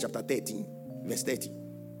Numbers chapter 13, verse 30.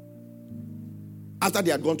 After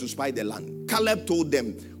they had gone to spy the land, Caleb told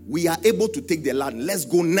them, we are able to take the land. Let's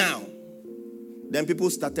go now. Then people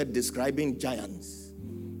started describing giants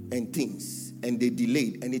and things, and they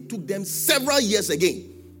delayed. And it took them several years again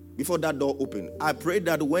before that door opened. I pray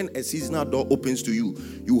that when a seasonal door opens to you,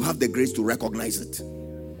 you have the grace to recognize it.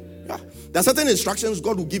 Yeah. There are certain instructions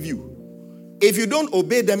God will give you. If you don't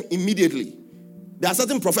obey them immediately, there are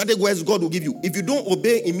certain prophetic words God will give you. If you don't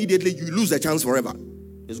obey immediately, you lose the chance forever.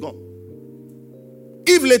 It's gone.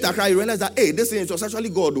 If later you realize that, hey, this thing was actually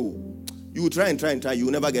God, though, you will try and try and try. You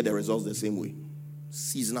will never get the results the same way.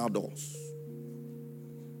 Seasonal doors.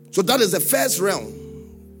 So that is the first realm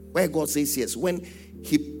where God says yes, when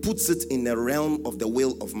he puts it in the realm of the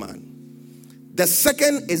will of man. The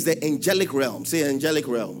second is the angelic realm. Say angelic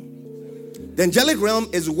realm. The angelic realm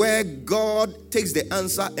is where God takes the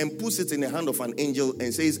answer and puts it in the hand of an angel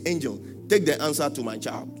and says, angel, take the answer to my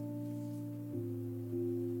child.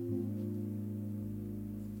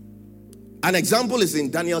 An example is in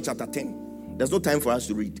Daniel chapter 10. There's no time for us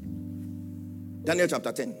to read. Daniel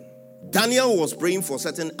chapter 10. Daniel was praying for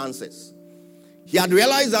certain answers. He had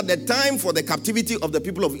realized that the time for the captivity of the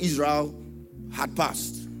people of Israel had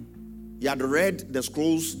passed. He had read the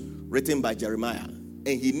scrolls written by Jeremiah, and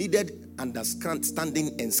he needed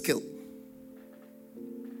understanding and skill.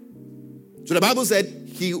 So the Bible said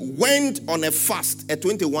he went on a fast, a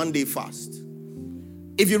 21-day fast.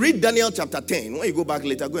 If you read Daniel chapter 10, when you go back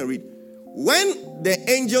later, go and read. When the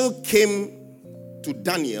angel came to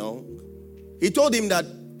Daniel, he told him that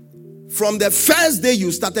from the first day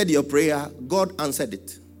you started your prayer, God answered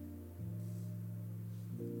it.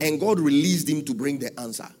 And God released him to bring the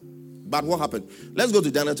answer. But what happened? Let's go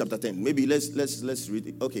to Daniel chapter 10. Maybe let's read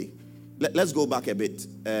it. Okay. Let's go back a bit.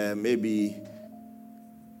 Maybe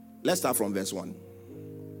let's start from verse 1.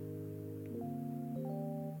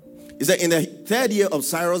 It said, in the third year of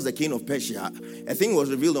Cyrus, the king of Persia, a thing was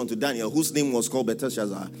revealed unto Daniel, whose name was called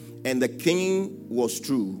Belteshazzar. And the king was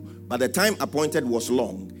true, but the time appointed was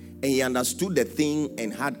long. And he understood the thing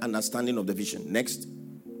and had understanding of the vision. Next.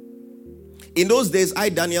 In those days, I,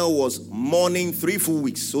 Daniel, was mourning 3 full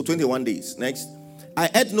weeks, so 21 days. Next. I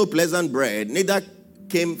ate no pleasant bread, neither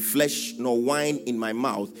came flesh nor wine in my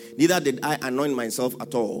mouth, neither did I anoint myself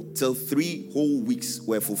at all, till 3 whole weeks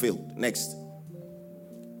were fulfilled. Next.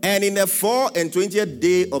 And in the 24th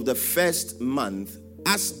day of the first month,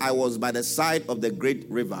 as I was by the side of the great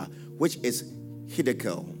river, which is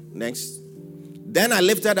Hiddekel. Next. Then I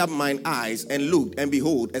lifted up mine eyes and looked, and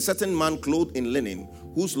behold, a certain man clothed in linen,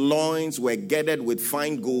 whose loins were girded with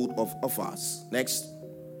fine gold of Ophir. Next.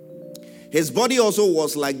 His body also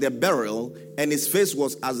was like the beryl, and his face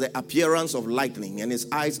was as the appearance of lightning, and his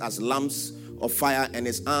eyes as lamps of fire, and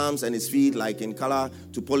his arms and his feet like in color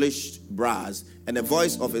to polished brass, and the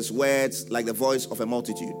voice of his words like the voice of a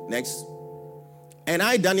multitude. Next. And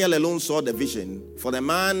I, Daniel, alone saw the vision, for the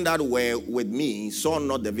man that were with me saw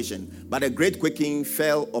not the vision, but a great quaking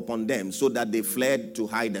fell upon them, so that they fled to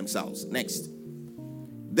hide themselves. Next.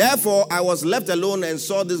 Therefore I was left alone and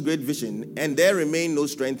saw this great vision, and there remained no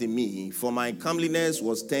strength in me, for my comeliness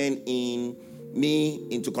was turned in me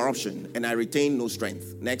into corruption, and I retained no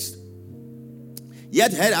strength. Next.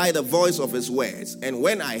 Yet heard I the voice of his words, and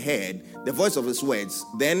when I heard the voice of his words,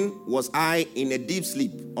 then was I in a deep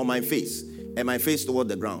sleep on my face, and my face toward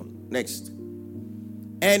the ground. Next.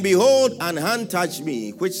 And behold, an hand touched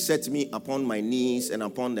me, which set me upon my knees and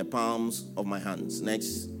upon the palms of my hands.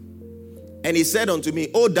 Next. And he said unto me,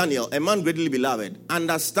 O Daniel, a man greatly beloved,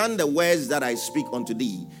 understand the words that I speak unto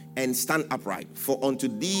thee, and stand upright, for unto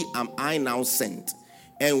thee am I now sent.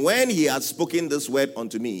 And when he had spoken this word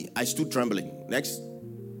unto me, I stood trembling. Next.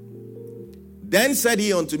 Then said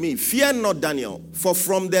he unto me, fear not, Daniel, for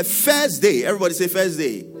from the first day, everybody say first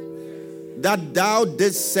day, that thou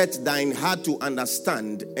didst set thine heart to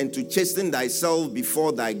understand and to chasten thyself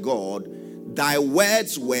before thy God, thy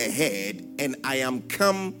words were heard, and I am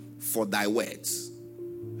come for thy words.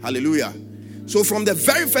 Hallelujah. So from the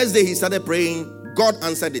very first day he started praying, God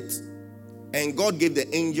answered it. And God gave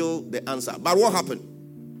the angel the answer. But what happened?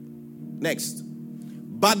 Next.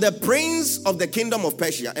 But the prince of the kingdom of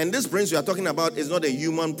Persia, and this prince we are talking about is not a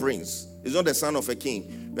human prince. It's not the son of a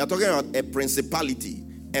king. We are talking about a principality,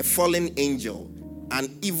 a fallen angel,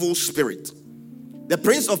 an evil spirit. The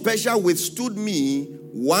prince of Persia withstood me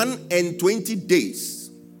 120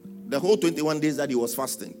 days. The whole 21 days that he was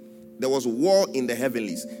fasting. There was war in the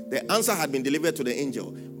heavenlies. The answer had been delivered to the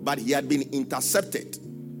angel, but he had been intercepted.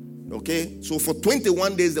 Okay? So for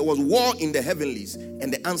 21 days there was war in the heavenlies,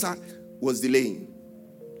 and the answer was delaying.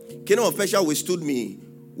 Kingdom of Persia withstood me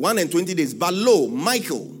 120 days. But lo,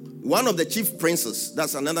 Michael, one of the chief princes,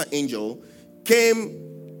 that's another angel,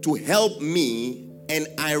 came to help me, and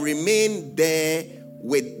I remained there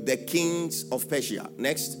with the kings of Persia.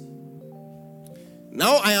 Next.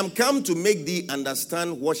 Now I am come to make thee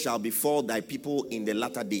understand what shall befall thy people in the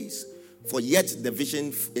latter days. For yet the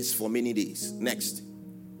vision is for many days. Next.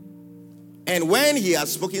 And when he had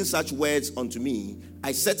spoken such words unto me,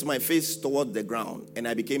 I set my face toward the ground, and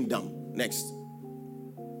I became dumb. Next.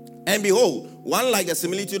 And behold, one like a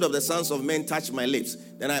similitude of the sons of men touched my lips.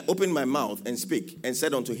 Then I opened my mouth and spake, and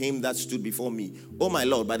said unto him that stood before me, O my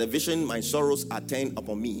Lord, by the vision my sorrows are turned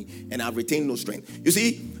upon me, and I have retained no strength. You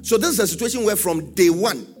see, so this is a situation where from day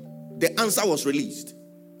one, the answer was released.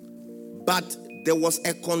 But there was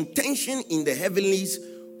a contention in the heavenlies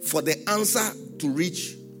for the answer to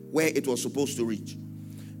reach where it was supposed to reach.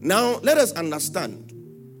 Now, let us understand.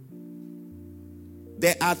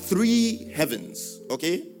 There are 3 heavens,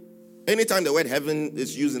 okay? Anytime the word heaven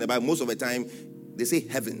is used in the Bible, most of the time, they say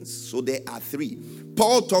heavens. So there are 3.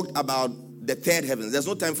 Paul talked about the 3rd heavens. There's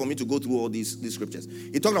no time for me to go through all these scriptures.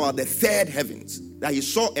 He talked about the 3rd heavens, that he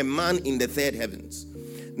saw a man in the 3rd heavens.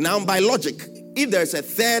 Now, by logic, if there's a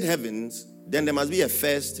 3rd heavens, then there must be a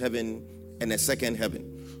 1st heaven and a 2nd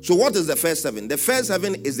heaven. So what is the 1st heaven? The 1st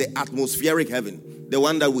heaven is the atmospheric heaven, the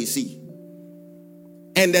one that we see.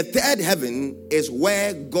 And the 3rd heaven is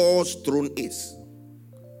where God's throne is.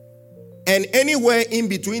 And anywhere in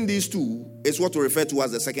between these two is what we refer to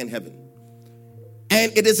as the 2nd heaven.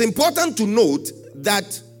 And it is important to note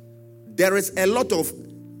that there is a lot of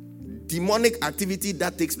demonic activity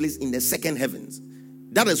that takes place in the 2nd heavens.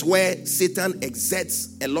 That is where Satan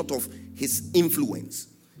exerts a lot of his influence.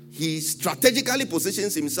 He strategically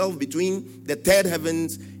positions himself between the 3rd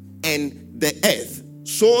heavens and the earth,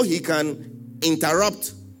 so he can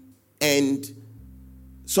interrupt and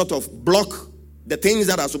sort of block the things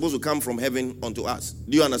that are supposed to come from heaven unto us.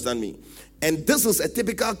 Do you understand me? And this is a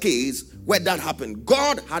typical case where that happened.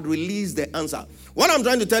 God had released the answer. What I'm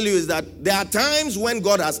trying to tell you is that there are times when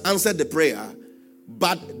God has answered the prayer,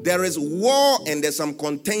 but there is war and there's some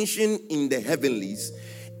contention in the heavenlies,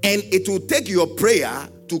 and it will take your prayer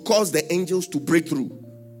to cause the angels to break through.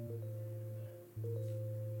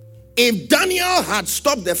 If Daniel had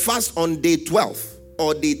stopped the fast on day 12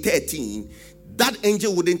 or day 13, that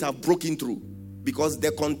angel wouldn't have broken through, because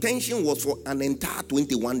the contention was for an entire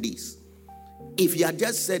 21 days. If he had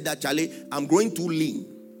just said that, Charlie, I'm growing too lean.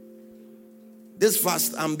 This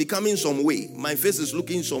fast, I'm becoming some way. My face is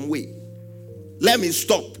looking some way. Let me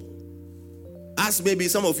stop. As maybe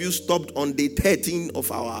some of you stopped on day 13 of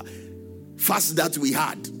our fast that we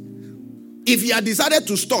had. If he had decided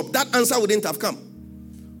to stop, that answer wouldn't have come.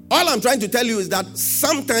 All I'm trying to tell you is that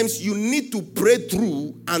sometimes you need to pray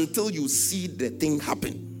through until you see the thing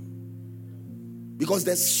happen. Because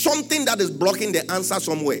there's something that is blocking the answer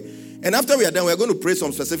somewhere. And after we are done, we are going to pray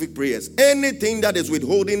some specific prayers. Anything that is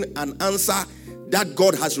withholding an answer that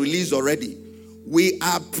God has released already, we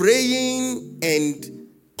are praying and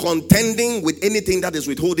contending with anything that is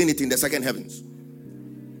withholding it in the second heavens.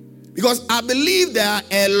 Because I believe there are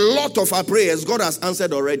a lot of our prayers God has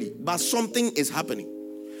answered already, but something is happening.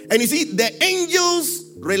 And you see, the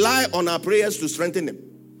angels rely on our prayers to strengthen them.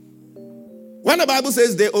 When the Bible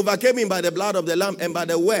says they overcame him by the blood of the Lamb and by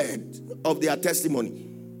the word of their testimony,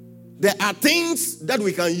 there are things that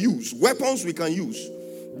we can use, weapons we can use,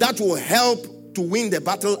 that will help to win the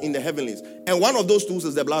battle in the heavenlies. And one of those tools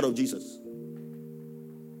is the blood of Jesus.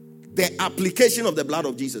 The application of the blood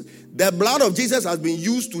of Jesus. The blood of Jesus has been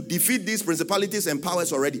used to defeat these principalities and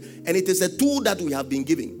powers already. And it is a tool that we have been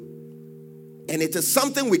given. And it is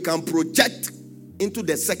something we can project into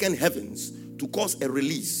the second heavens to cause a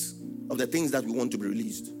release of the things that we want to be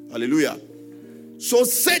released. Hallelujah. So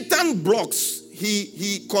Satan blocks,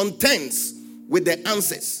 he contends with the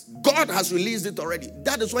answers. God has released it already.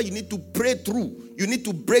 That is why you need to pray through. You need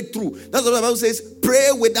to break through. That's what the Bible says, pray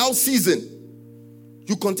without ceasing.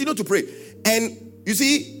 You continue to pray. And you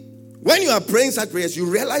see, when you are praying such prayers, you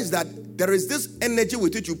realize that there is this energy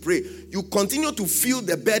with which you pray. You continue to feel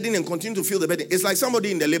the burden and continue to feel the burden. It's like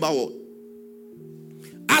somebody in the labor ward.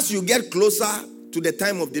 As you get closer to the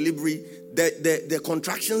time of delivery, the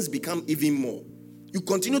contractions become even more. You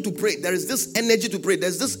continue to pray. There is this energy to pray.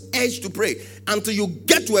 There's this urge to pray until you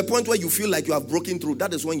get to a point where you feel like you have broken through.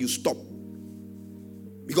 That is when you stop.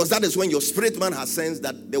 Because that is when your spirit man has sensed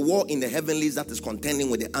that the war in the heavenlies that is contending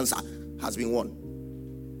with the answer has been won.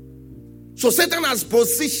 So Satan has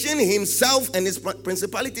positioned himself and his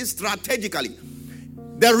principalities strategically.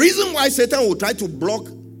 The reason why Satan will try to block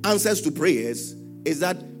answers to prayers is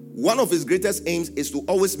that one of his greatest aims is to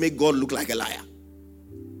always make God look like a liar.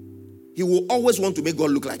 He will always want to make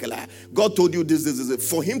God look like a liar. God told you this.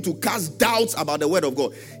 For him to cast doubts about the word of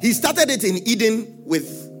God. He started it in Eden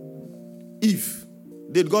with Eve.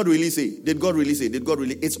 Did God really say? Did God really say? Did God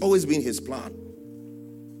really? It's always been his plan.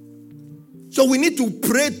 So we need to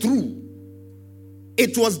pray through.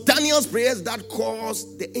 It was Daniel's prayers that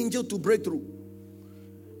caused the angel to break through.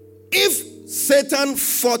 If Satan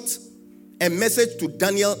fought a message to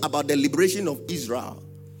Daniel about the liberation of Israel,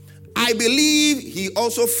 I believe he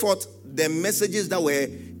also fought the messages that were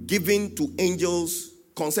given to angels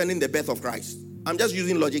concerning the birth of Christ. I'm just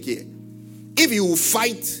using logic here. If you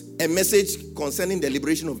fight a message concerning the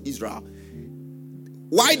liberation of Israel,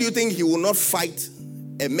 why do you think he will not fight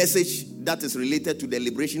a message that is related to the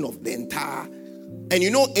liberation of the entire? And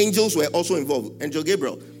you know, angels were also involved. Angel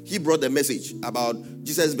Gabriel, he brought the message about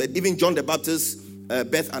Jesus' birth. Even John the Baptist's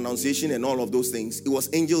birth annunciation and all of those things. It was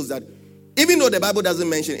angels that, even though the Bible doesn't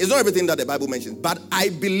mention, it's not everything that the Bible mentions, but I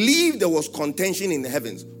believe there was contention in the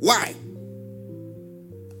heavens. Why?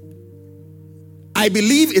 I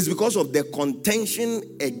believe it's because of the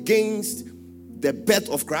contention against the birth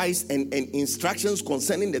of Christ and instructions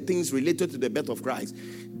concerning the things related to the birth of Christ,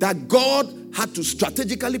 that God had to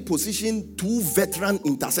strategically position two veteran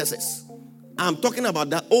intercessors. I'm talking about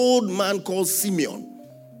that old man called Simeon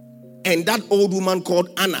and that old woman called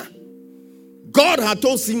Anna. God had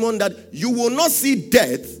told Simeon that you will not see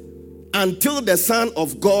death until the Son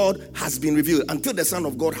of God has been revealed, until the Son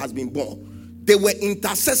of God has been born. They were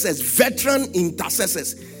intercessors, veteran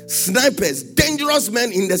intercessors, snipers, dangerous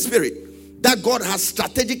men in the spirit that God has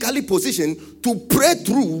strategically positioned to pray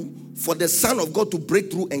through for the Son of God to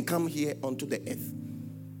break through and come here onto the earth.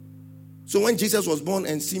 So when Jesus was born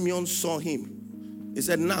and Simeon saw him, he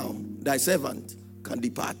said, now thy servant can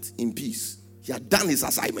depart in peace. He had done his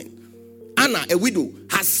assignment. Anna, a widow,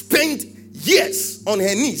 has spent years on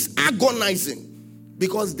her knees agonizing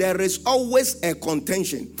because there is always a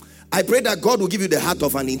contention. I pray that God will give you the heart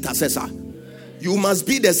of an intercessor. You must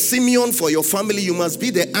be the Simeon for your family. You must be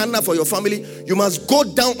the Anna for your family. You must go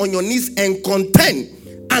down on your knees and contend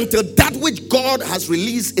until that which God has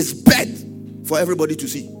released is bed for everybody to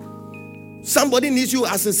see. Somebody needs you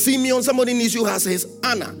as a Simeon. Somebody needs you as his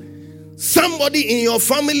Anna. Somebody in your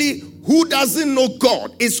family who doesn't know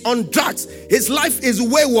God is on drugs. His life is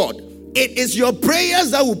wayward. It is your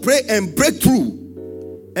prayers that will pray and break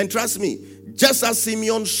through. And trust me, just as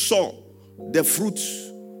Simeon saw the fruit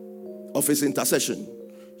of his intercession,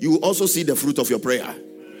 you will also see the fruit of your prayer.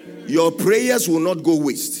 Your prayers will not go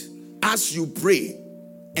waste. As you pray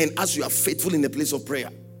and as you are faithful in the place of prayer,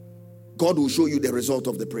 God will show you the result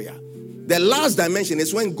of the prayer. The last dimension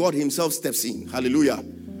is when God himself steps in. Hallelujah.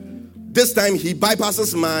 This time he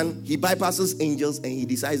bypasses man, he bypasses angels, and he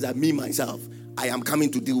decides that me, myself, I am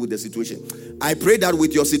coming to deal with the situation. I pray that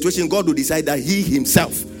with your situation, God will decide that he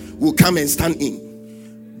himself will come and stand in.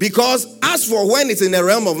 Because as for when it's in the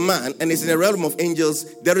realm of man and it's in the realm of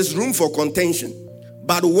angels, there is room for contention.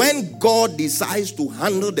 But when God decides to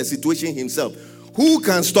handle the situation himself, who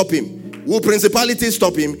can stop him? Will principalities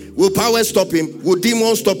stop him? Will powers stop him? Will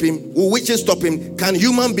demons stop him? Will witches stop him? Can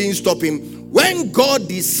human beings stop him? When God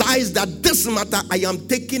decides that this matter, I am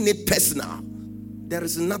taking it personal, there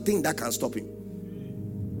is nothing that can stop him.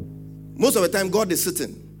 Most of the time, God is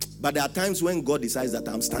sitting. But there are times when God decides that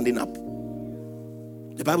I'm standing up.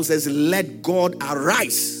 The Bible says, let God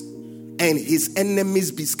arise and his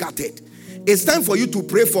enemies be scattered. It's time for you to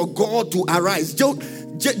pray for God to arise.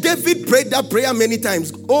 David prayed that prayer many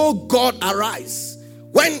times. Oh God, arise.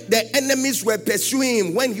 When the enemies were pursuing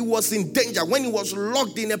him, when he was in danger, when he was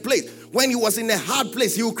locked in a place, when he was in a hard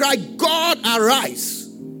place, he would cry, God, arise.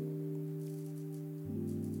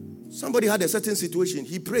 Somebody had a certain situation.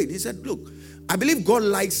 He prayed. He said, look, I believe God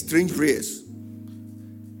likes strange prayers.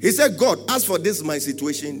 He said, God, as for this my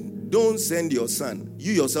situation, don't send your son.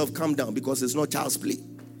 You yourself come down, because it's not child's play.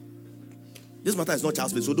 This matter is not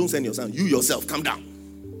child's play, so don't send your son. You yourself come down.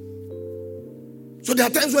 So there are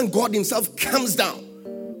times when God himself comes down.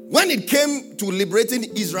 When it came to liberating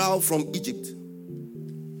Israel from Egypt,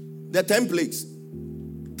 the 10 plagues,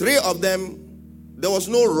 3 of them, there was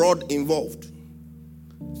no rod involved.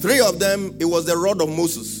 3 of them, it was the rod of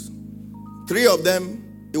Moses. 3 of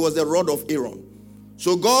them, it was the rod of Aaron.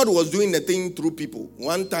 So God was doing the thing through people.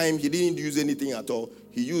 One time, he didn't use anything at all.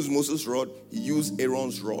 He used Moses' rod. He used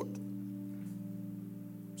Aaron's rod.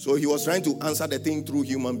 So he was trying to answer the thing through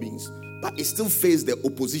human beings. But he still faced the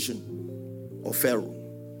opposition of Pharaoh.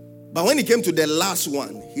 But when he came to the last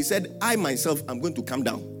one, he said, I myself am going to come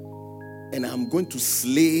down. And I'm going to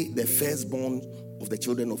slay the firstborn of the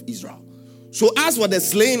children of Israel. So as for the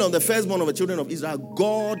slaying of the firstborn of the children of Israel,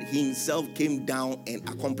 God himself came down and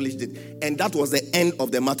accomplished it. And that was the end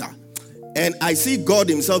of the matter. And I see God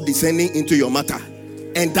himself descending into your matter.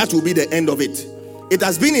 And that will be the end of it. It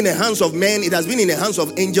has been in the hands of men. It has been in the hands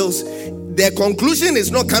of angels. The conclusion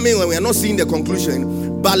is not coming when we are not seeing the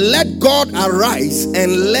conclusion. But let God arise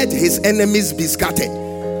and let his enemies be scattered.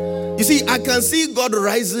 You see, I can see God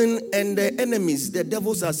rising and the enemies, the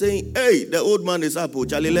devils are saying, hey, the old man is up. Oh,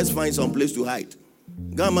 Charlie, let's find some place to hide.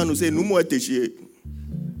 God will say, no more teshe.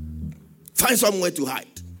 Find somewhere to hide.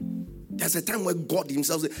 There's a time where God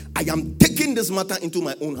himself says, I am taking this matter into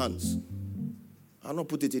my own hands. I'll not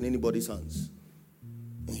put it in anybody's hands.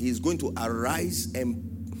 And he is going to arise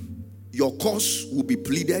and your cause will be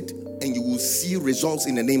pleaded and you will see results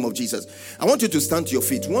in the name of Jesus. I want you to stand to your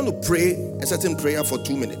feet. We want to pray a certain prayer for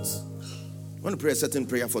 2 minutes. I want to pray a certain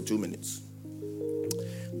prayer for 2 minutes.